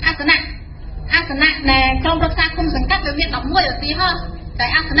អាសនៈដែលក្រុមប្រឹក្សាឃុំសង្កាត់វាមាន11ឧទាហរណ៍តែ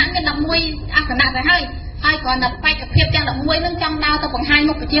អាសនៈមាន11អាសនៈទៅហើយគ្រាន់តែបេក្ខភាពទាំង11នឹងចង់ដើរទៅបង្ហាញ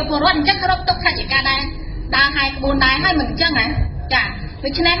មុខប្រជាពលរដ្ឋអញ្ចឹងរកទុកថាជាការដែរដើរហែក្បួនដែរហើយមិនអញ្ចឹងណាចាដូ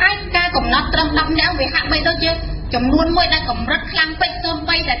ច្នេះហើយការកំណត់ត្រឹម10នាក់វាហាក់បីដូចជាចំនួនមួយដែលកម្រិតខ្លាំងពេកសូម្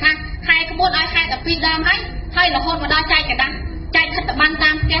បីតែថាហែក្បួនឲ្យហែ12ដើមហើយរហូតមកដល់ចែកកណ្ដាស់ចែកខិត្តប័ណ្ណ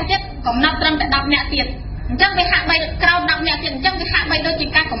តាមផ្ទះទៀតកំណត់ត្រឹមតែ10នាក់ទៀតអញ្ចឹងវាហាក់បីក្រោម10នាក់ទៀតអញ្ចឹងវាហាក់បីដូចជា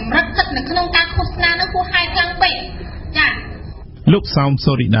ការកម្រិតសិទ្ធិនៅក្នុងការឃោសនានោះគួរហែខ្លាំងពេកចាលោកសោម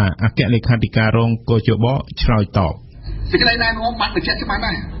សូរីដាអគ្គលេខាធិការរងកជបឆ្លើយតបសេចក្តីណែនាំបានបញ្ជាក់ច្បាស់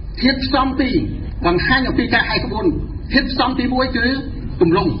ណាស់ធាតុផ្សំទីបង្ហាញអំពីការហែក្បួនធាតុផ្សំទី1គឺទ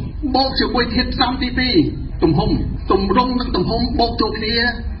ម្រង់បូកជាមួយធាតុផ្សំទី2ទំហំទម្រង់និងទំហំបូកចូលគ្នា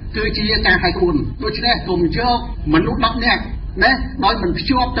គឺជាការហែក្បួនដូច្នេះកុំយកមនុស្ស10នាក់ណាដោយមិនភ្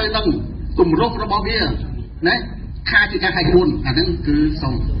ជាប់ទៅនឹងទម្រង់របស់វាណាថាជាការហែក្បួនអាហ្នឹងគឺ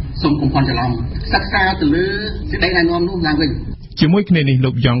សូមកុំខន់ច្រឡំសិក្សាទៅលើសេចក្តីណែនាំនោះឡើងវិញជាមួយគ្នានេះ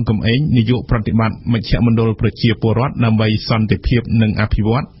លោកយ៉ងកំឯងនាយកប្រតិបត្តិមជ្ឈមណ្ឌលប្រជាពលរដ្ឋដើម្បីសន្តិភាពនិងអភិវ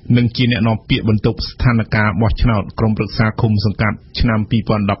ឌ្ឍនិងជាអ្នកនាំពាក្យបន្ទប់ស្ថានភាពបោះឆ្នោតក្រុមប្រឹក្សាឃុំសង្កាត់ឆ្នាំ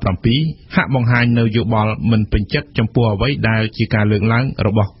2017ហាក់បង្ហាញនៅយោបល់មិនពេញចិត្តចំពោះអ្វីដែលជាការលើកឡើងរ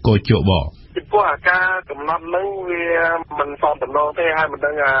បស់កជបពីព្រោះអាការកំណត់នឹងវាមិនសមតំណងទេហើយមិន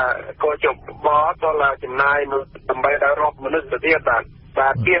ដឹងកជបតើចំណាយដើម្បីដល់រាប់មនុស្សទៅទៀតបាទ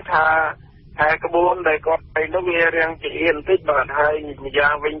ពាក្យថាហើយក្បួនដែលគាត់ទៅនោះវារៀងជាអៀនបន្តិចបាទហើយម្យ៉ា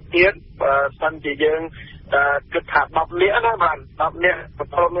ងវិញទៀតបើសិនជាយើងគិតថា10នាក់ណាបាទ10នាក់ប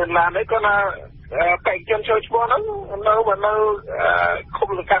ន្តមានឡាននេះក៏ណាបេក្ខជនចូលឈ្មោះហ្នឹងនៅឃុំ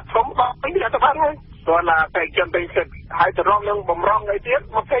សង្កាត់ធំ12នាក់ទៅបាទហើយគាត់ណាបេក្ខជនពេញសិទ្ធិហើយទៅរងនឹងបំរុងអីទៀត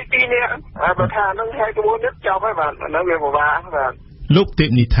22នាក់ហើយបើថាហ្នឹងហើយក្បួននេះចប់ហើយបាទនៅវាពិបាកបាទលោកទេព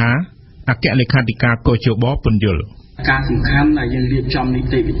និថាអគ្គលេខាធិការកជបពន្យល់ការសំខាន់ដែលយើងរៀបចំនី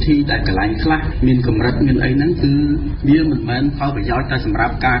តិវិធីដែលកន្លែងខ្លះមានកម្រិតមានអីហ្នឹងគឺវាមិនមែនផលប្រយោជន៍តែសម្រា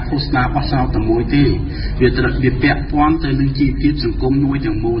ប់ការឃោសនាបោះឆ្នោតតែមួយទេវាត្រូវវាពាក់ព័ន្ធទៅនឹងជីវភាពសង្គមមួយ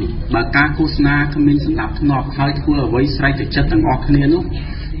ទាំងមូលបើការឃោសនាគ្មានសណ្ដាប់ធ្នាប់ហើយធ្វើអ្វីស្រេចទៅចិត្តទាំងអស់គ្នានោះ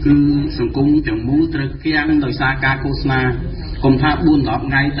គឺសង្គមទាំងមូលត្រូវគាំងដោយសារការឃោសនាកុំថា4-10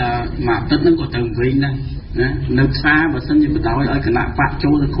ថ្ងៃតែមួយអាទិត្យហ្នឹងក៏ទៅវិញដែរណានៅផ្សារបើសិនជាបដោយឲ្យគណៈបក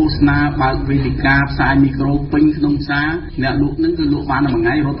ចូលទៅឃោសនាបើកវេទិកាផ្សាយមីក្រូពេញក្នុងផ្សារអ្នកលក់ហ្នឹងគឺលក់បានតែមួយថ្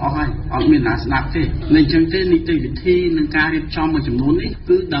ងៃរត់អស់ហើយអត់មានណាស្ដាប់ទេnênអញ្ចឹងទេនីតិវិធីនឹងការរៀបចំមួយចំនួននេះ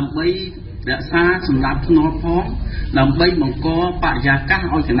គឺដើម្បីរក្សាសម្រាប់ធ្នាប់ផងដើម្បីបង្កបរិយាកាស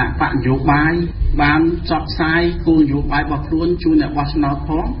ឲ្យគណៈបកនយោបាយបានផ្សព្វផ្សាយគោលនយោបាយរបស់ខ្លួនជូនអ្នកបោះឆ្នោត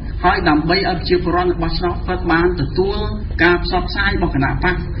ផងហើយដើម្បីឲ្យប្រជាពលរដ្ឋរបស់ឆ្នោតគាត់បានទទួលការផ្សព្វផ្សាយរបស់គណៈបក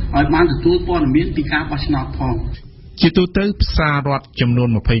ឲ្យបានទទួលព័ត៌មានពីការបោះឆ្នោតផងជាទូទៅផ្សាររដ្ឋចំនួន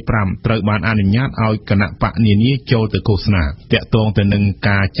25ត្រូវបានអនុញ្ញាតឲ្យគណៈបកនានាចូលទៅឃោសនាតាក់ទងទៅនឹង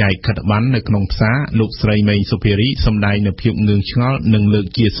ការចែកខិត្តប័ណ្ណនៅក្នុងផ្សារលោកស្រីមេងសុភារីសម្ដែងនៅភាពងឿងឆ្ងល់និងលើក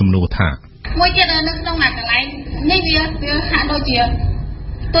ជាសំណួរថាមួយទៀតនៅក្នុងកន្លែងនេះវាហាក់ដូចជា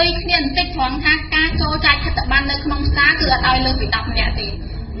tôi khuyên tích thoáng tha ca cho chạy khát ban nơi không xa cứ ở đòi lơ bị đọc nhẹ thì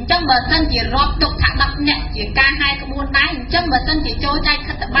trong bờ sân chỉ rót tục thả đọc nhẹ chỉ ca hai cái buôn đáy trong bờ sân chỉ cho chạy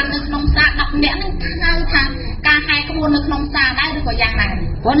khát ban nơi không xa đọc nhẹ hai thang ca hai cái buôn nơi không xaได้đượcอย่างnày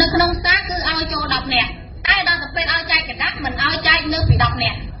buôn nơi không xa cứ ao cho đọc nhẹ ai đó tậpเป็นao chạy cái đắc mình ao chạy nơi bị đọc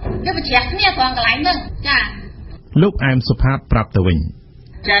nhẹ cái bị chẹt nhẹ thoáng cái lái nơiจ้า ลูกอามสุภาพปรับตัววิ่ง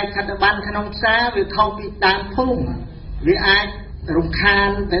chạy khát ban không xa vì không bị tàn phung vì ai rung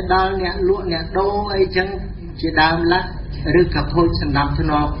khanไปดอลเนี่ยลวกเนี่ยโดไอ้จังจะดามละหรือกับพูดสนับส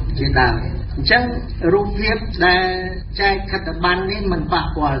นุนจะดามจังรูปเรียบแต่ใจขัดบันนี่มันปาก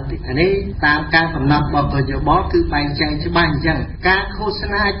กว่าอันนี้ตามการกำหนดบอกตัวจะบอกคือไปใจจะบ้านจังการโฆษ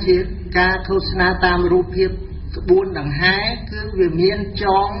ณาจีบการโฆษณาตามรูปเรียบกระบวนดังหายคือเวียนเมียนจ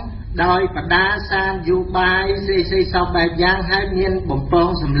องโดยปดาสามยูบายใส่สอบแบบย่างให้เมียนบ่มปอง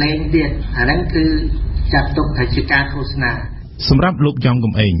สำเร็จเด็ดอันนั้นคือจัดตกถ่ายการโฆษณาสำหรับลูกยองก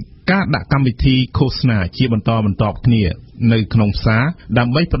ำเองการดักกรรมวิธีโฆษณาเชี่ยบรรทอบรรทอบเนี่ยในขนมสาด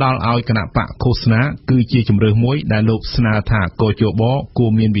ำไม่พดอลเอาขณะปะโฆษณาคือเชี่ยจำเรือมวยได้ลูกสนาถาโกโจบอกู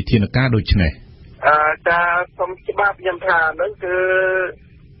เมียนวิธีนักการโดยเฉพาะจะสมฉบับยำทานั่นคือ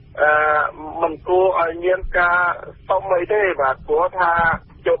มันกูไอเมียนกาต้มไม่ได้แบบกูทา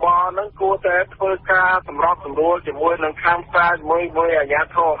โจบอนั่นกูแต่เพื่อกาสำรอบสำรวจจะมวยนังข้ามฟ้ามวยอย่างนี้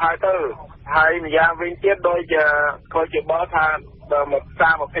โทรไฮเตอร์ไทยมียาวิ่งเตี้ยโดยจะคอยจะบอกทางมาสร้า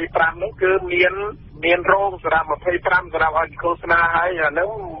งมาเพย์ปรามนั่นคือเมียนโรงสำหรับมาเพย์ปรามสำหรับเอาโฆษณาให้นั่น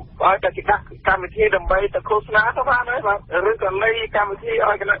เอาจากกิจกรรมที่ดำไปแต่โฆษณาทั้งบ้านเลยแบบหรือการเลยกรรมที่เอ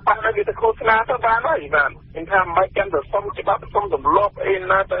ากันปั้นแล้วมีแต่โฆษณาทั้งบ้านเลยแบบยังทำไม่กันแต่ส้มจะแบบส้มสมรบเอง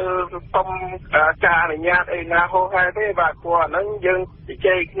นะแต่ส้มจานอย่างเงี้ยเองนะโฮไฮได้แบบกว่านั้นยังใจ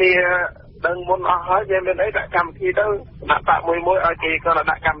เนี่ยดังบนอ้อยยังเป็นไอ้ดักกรรมที่ต้องนักปะมวยอ้อยทีก็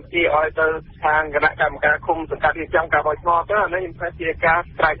ดักกรรมที่อ้อยเตอทางคณะกรรมการคุมสังกัดที่จังการบริหารก็นั่นเป็นพยาการ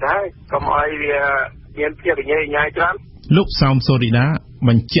สายได้ก็อ้อยเรียนเพียรอย่างเงี้ยจังลูกสาวโซดิดา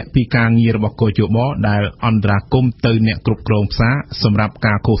มันเจ็บปีการงีระบบโกโจบอได้อันตรากุมเตยเนี่ยกรุบกรองซาสำหรับก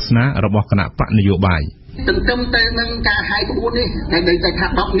ารโฆษณาระบบคณะปะนโยบายตึงเตยนั่งการให้ขบวนนี่ในขั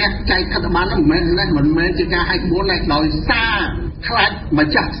ดดอกเนี่ยใจขัดบ้านนั่นเหมือนจะการให้ขบวนในลอยซาคลาดมา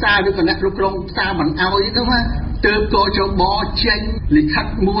จากซาด้วยกันนะกรุบกรองซาเหมือนเอาอย่างนั้นว่าเติมโกโจบอเชงหรือขัด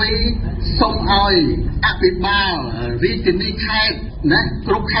มวยส่งอ้อยอับิบาลรีตินีแคดนะก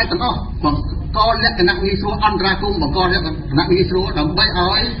รุบแคดต่างอ๋อก็เรียกคณะมีส่วนอันตรากุมบอกก็เรียกคณะมีส่วนเราไม่อ้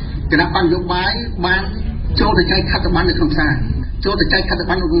อยคณะปัญญาบายบ้านโจแต่ใจขัดบ้านในคำซาโจแต่ใจขัด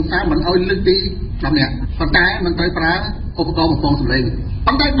บ้านในคำซาเหมือนอ้อยลึกดีลำเนี่ยปัจจัยมันไปปลาอุปกรณ์มันฟองสำเร็จ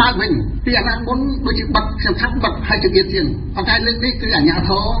ปัจจัยบางวิ่งที่อย่างนั้นบนโดยจิตบัตรเสียงทักบัตรให้จุดเทียนปัจจัยลึกนี่คืออย่างยา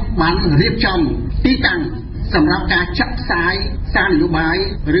ท้อมันเรียบจำที่ตั้งสำหรับการชักสายสร้างนโยบาย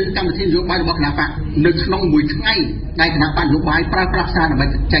หรือการที่นโยบายระบบคณะปะนึกน้องมวยง่ายในคณะปะนโยบายปราบสร้างใน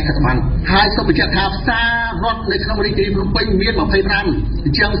ใจขัดมันหายสมบูรณ์ทับซารถในคณะบริการลงไปเมียนมาเพย์รัน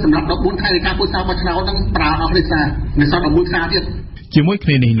เชื่อสำหรับดอกบุญไทยในการพูดสาวบัชนาต้องปราบเอาเลยซาในซอยดอกบุญซาที่ជាមួយគ្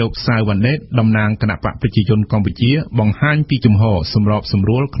នានេះលោកសាយវ៉ាន់ណេតតំណាងគណៈបកប្រជាជនកម្ពុជាបង្ហាញពីជំហរសម្របសម្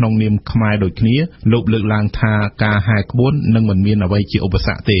រួលក្នុងនាមខ្មែរដូចគ្នាលោកលើកឡើងថាការហែក្បួននឹងមិនមានអ្វីជាឧបស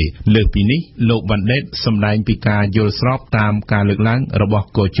គ្គទេលើសពីនេះលោកវ៉ាន់ណេតសម្ដែងពីការយល់ស្របតាមការលើកឡើងរបស់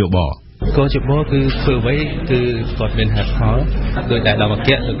កោជបកោជបគឺធ្វើអ្វីគឺគាត់មានហេតុផលដោយតែដល់មក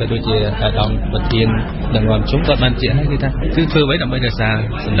គៈទៅដូចជាដល់ប្រធាននឹងរំជុំគាត់បានជាឲ្យគឺថាគឺធ្វើអ្វីដើម្បីរក្សា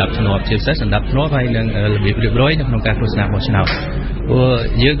សម្ដាប់ធ្នាប់ជាពិសេសសម្ដាប់ធ្នាប់ហើយនឹងរបៀបរៀបរយនៅក្នុងការឃោសនាបោះឆ្នោត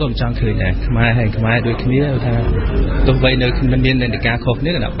យើងក៏មិនចង់ឃើញដែរខ្មែរហើយខ្មែរដូចគ្នាថាទោះបីនៅមិនមាននិន្នាការខុសគ្នា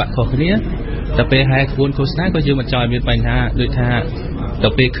គណៈបកខុសគ្នាតែពេលហែក្បួនឃោសនាក៏យើងមិនចង់ឲ្យមានបញ្ហាដូចថាដ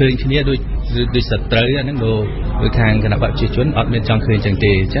ល់ពេលឃើញគ្នាដូចសត្រូវអាហ្នឹងដូចខាងគណៈបកប្រជាជនអត់មានចង់ឃើញចឹង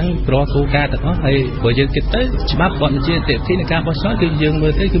ទេអញ្ចឹងព្រោះគោលការណ៍ទាំងអស់ហើយបើយើងគិតទៅច្បាប់គាត់ជាទេទីនៃការបោះឆ្នោតគឺយើងមើ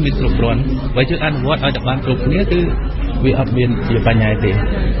លទៅគឺមានគ្រប់គ្រាន់បើយើងអនុវត្តឲ្យតែបានគ្រប់គ្នាគឺវាអត់មានជាបញ្ហាទេ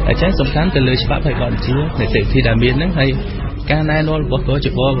អញ្ចឹងសំខាន់ទៅលើច្បាប់ហើយគាត់ជានីតិវិធីដែលមានហ្នឹងហើយការណែនាំរបស់កោជ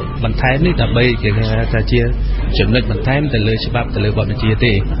បបន្ថែមនេះដើម្បីគេថាជាចំណុចបន្ថែមទៅលើច្បាប់ទៅលើបទបញ្ជា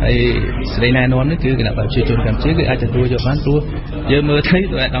ទេហើយសេចក្តីណែនាំនេះគឺគណៈបព្វជិជនកម្ពុជាគឺអាចទទួលយកបានព្រោះយើងមើលthấy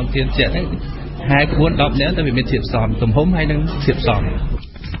ដោយអាដាមធានជាក់ហ្នឹងហើយ4 10នាក់តែវាមានធៀបសមទំហំហើយនឹងធៀបសម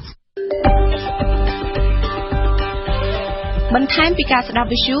បន្ថែមពីការស្ដាប់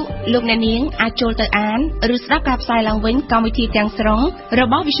វិទ្យុលោកអ្នកនាងអាចចូលទៅអានឬស្ដាប់ការផ្សាយឡើងវិញកម្មវិធីទាំងស្រុងរ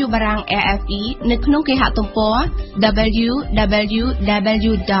បស់វិទ្យុបារាំង RFI នៅក្នុងគេហទំព័រ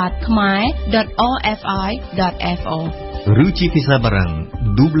www.khmer.rfi.fr ឬជាភាសាបារាំង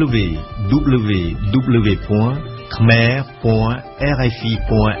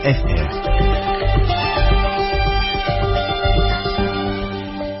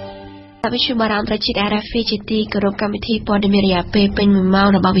វិទ្យុបារាំងប្រជាជាតិ RFI ជាទីគោរពកម្មវិធីព័ត៌មានរយៈពេលពេញ1ម៉ោង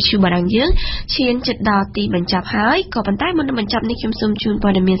របស់វិទ្យុបារាំងយើងឈានជិតដល់ទីបញ្ចប់ហើយក៏ប៉ុន្តែមុននឹងបញ្ចប់នេះខ្ញុំសូមជូនព័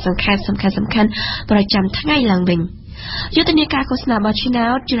ត៌មានសំខាន់ៗប្រចាំថ្ងៃឡើងវិញយុទ្ធនាការឃោសនាបោះឆ្នោ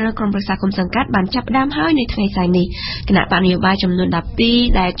តជ្រើសរើសក្រុមប្រឹក្សាគុំសង្កាត់បានចាប់ផ្ដើមហើយនៅថ្ងៃស្អែកនេះគណៈបកនយោបាយចំនួន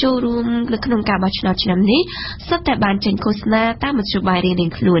12ដែលចូលរួមនៅក្នុងការបោះឆ្នោតឆ្នាំនេះសុទ្ធតែបានចេញឃោសនាតាមមធ្យោបាយរៀង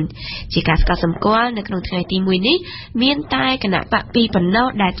ៗខ្លួនជាការស្គាល់សម្គាល់នៅក្នុងថ្ងៃទី1នេះមានតែគណៈបក2ប៉ុណ្ណោះ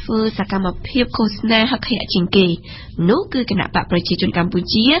ដែលធ្វើសកម្មភាពឃោសនាហិកហែកជាងគេនោះគឺគណៈបកប្រជាជនកម្ពុ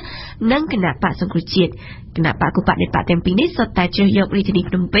ជានិងគណៈបកសង្គ្រោះជាតិគណៈបកគូបដិបត្តិទាំងពីរនេះសុទ្ធតែជ្រើសយករាជធានី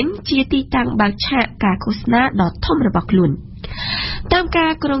ភ្នំពេញជាទីតាំងបើកឆាកការឃោសនាដ៏ធំរបស់ខ្លួនតាមកា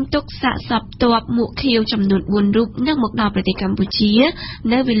រគ្រោងទុកសាកសពទ័ពមួកខៀវចំនួន4រូបនឹងមកដល់ប្រទេសកម្ពុជា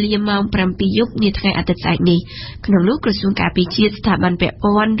នៅវេលាម៉ោង 7 យប់នាថ្ងៃអាទិត្យស្អែកនេះក្នុងនោះក្រសួងការពារជាតិស្ថាប័នពាក់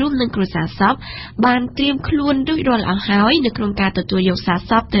ព័ន្ធរួមនឹងគ្រួសារសពបានត្រៀមខ្លួនរួចរាល់អស់ហើយនៅក្នុងការទទួលយកសាក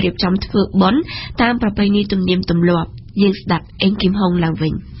សពទៅរៀបចំធ្វើបុណ្យតាមប្រពៃណីទំនៀមទម្លាប់យើងស្ដាប់អេងគឹមហុងឡើង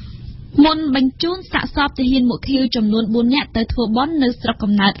វិញមុនបញ្ជូនសាកសពទាហានមួកខៀវចំនួន4នាក់ទៅធ្វើបុណ្យនៅស្រុក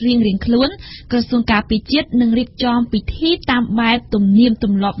កំណើតរៀងៗខ្លួនក្រសួងការពារជាតិនឹងរៀបចំពិធីតាមបែបទំនៀមទ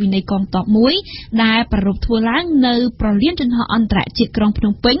ម្លាប់វិន័យកងទ័ពមួយដែលប្រារព្ធធ្វើឡើងនៅប្រលានយន្តហោះអន្តរជាតិក្រុងភ្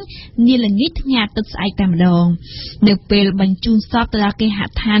នំពេញនាល្ងាចថ្ងៃអាទិត្យស្អែកតែម្ដងនៅពេលបញ្ជូនសពទៅដល់គេហ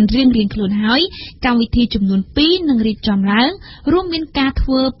ដ្ឋានរៀងៗខ្លួនហើយកម្មវិធីចំនួន2នឹងរៀបចំឡើងរួមមានការធ្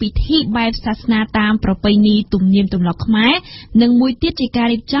វើពិធីបែបសាសនាតាមប្រពៃណីទំនៀមទម្លាប់ខ្មែរនិងមួយទៀតជាការ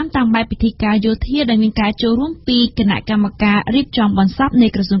រៀបចំតាមពិធីការយោធាដែលមានការចូលរួមពីគណៈកម្មការរៀបចំបន្ទាប់នៃ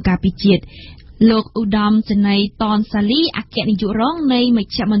ក្រសួងការពារជាតិលោកឧត្តមសេនីយ៍តនសាលីអគ្គនាយករងនៃម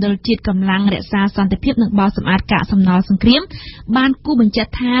ជ្ឈមណ្ឌលជាតិកម្លាំងរក្សាសន្តិភាពនិងបោះសម្អាតកាកសំណល់សង្គ្រាមបានគូបញ្ជា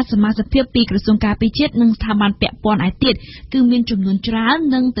ក់ថាសមាជិកភាពពីក្រសួងការពារជាតិនិងស្ថាប័នពាក់ព័ន្ធឯទៀតគឺមានចំនួនច្រើន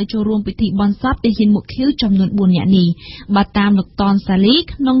និងទៅចូលរួមពិធីបុណ្យសពទាហានមួកខៀវចំនួន4នាក់នេះបើតាមលោកតនសាលី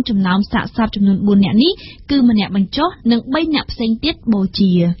ក្នុងចំណោមសាកសពចំនួន4នាក់នេះគឺម្នាក់បញ្ចុះនិង3នាក់ផ្សេងទៀតបូ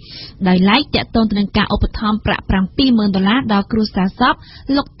ជាដោយឡែកតាក់ទងទៅនឹងការឧបត្ថម្ភប្រាក់$70,000ដល់គ្រួសារសព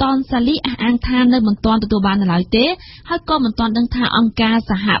លោកតនសាលីអះអាងថានៅមិនទាន់ទទួលបាននៅឡើយទេហើយក៏មិនទាន់ដឹងថាអង្គការ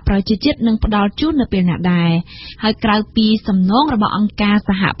សហប្រជាជាតិនឹងផ្ដល់ជូននៅពេលណាដែរហើយក្រៅពីសំណងរបស់អង្គការ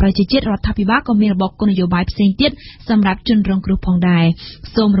សហប្រជាជាតិរដ្ឋាភិបាលក៏មានរបបគោលនយោបាយផ្សេងទៀតសម្រាប់ជនរងគ្រោះផងដែរ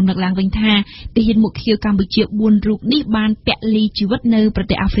សូមរំលឹកឡើងវិញថាទាហានមួកខៀវកម្ពុជា4រូបនេះបានពលីជីវិតនៅប្រ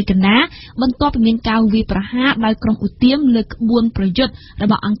ទេសអាហ្វ្រិកកណ្ដាលបន្ទាប់ពីមានការវាយប្រហារដោយក្រុមឧទាមលើក្បួនប្រយុទ្ធរ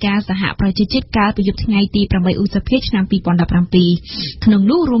បស់អង្គការសហប្រជាជាតិកាលពីយប់ថ្ងៃទី8ឧសភាឆ្នាំ2017ក្នុង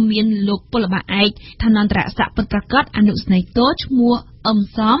នោះរួមមានលោកពលបឯកឋានន្តរស័ក្តិពិតប្រាកដអនុស្នេហ៍តូឈ្មោះអឹម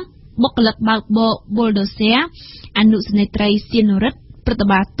សំបុគ្គលិកបើកបរ Bulldozer អនុស្នេហ៍ត្រីសៀនរិទ្ធប្រតិ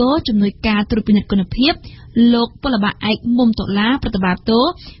បត្តិតូជំនួយការត្រួតពិនិត្យគុណភាពលោកពលបឯកមុំតុលាប្រតិបត្តិតូ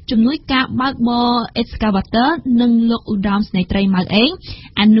ជំនួយការបើកបរ Excavator និងលោកឧត្តមស្នេហ៍ត្រីម៉ៅអេង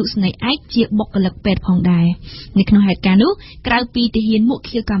អនុស្នេហ៍ឯកជាបុគ្គលិកពេទ្យផងដែរនៅក្នុងហេតុការណ៍នោះក្រៅពីទាហានមួក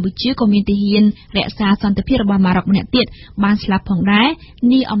ខៀវកម្ពុជាក៏មានទាហានរក្សាសន្តិភាពរបស់ម៉ារ៉ុកម្នាក់ទៀតបានស្លាប់ផងដែរ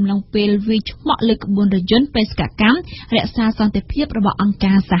នេះអំឡុងពេលវាយឆ្មក់លើក្បួនរថយន្តបេសកកម្មរក្សាសន្តិភាពរបស់អង្គ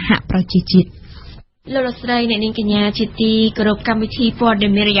ការសហប្រជាជាតិលោកស្រីអ្នកនាងកញ្ញាជាទីគោរពកម្មវិធីព័ត៌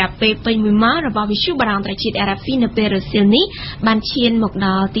មានរយៈពេលពេញ1ម៉ោងរបស់វិទ្យុបារាំងប្រជាជាតិ RFI នៅពេលរសៀលនេះបានឈានមកដ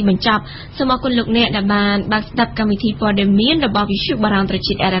ល់ទីបញ្ចប់សូមអរគុណលោកអ្នកដែលបានបើកស្ដាប់កម្មវិធីព័ត៌មានរបស់វិទ្យុបារាំងប្រជា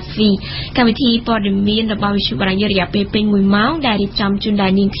ជាតិ RFI កម្មវិធីព័ត៌មានរបស់វិទ្យុបារាំងរយៈពេលពេញ1ម៉ោងដែលរៀបចំជូនដ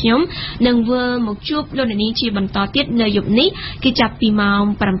ល់នាងខ្ញុំនឹងវិលមកជួបលោកអ្នកនាងជាបន្តទៀតនៅយប់នេះគឺចាប់ពីម៉ោង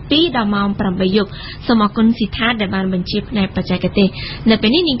 7 ដល់ម៉ោង 8 យប់សូមអរគុណស៊ីថាដែលបានបញ្ជាផ្នែកបច្ចេកទេសនៅពេល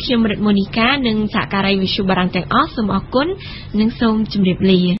នេះនាងខ្ញុំរិទ្ធមូនីកានិងសហការីវិទ្យុបារាំងទាំងអស់សូមអរគុណនិងសូមជម្រាប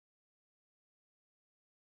លា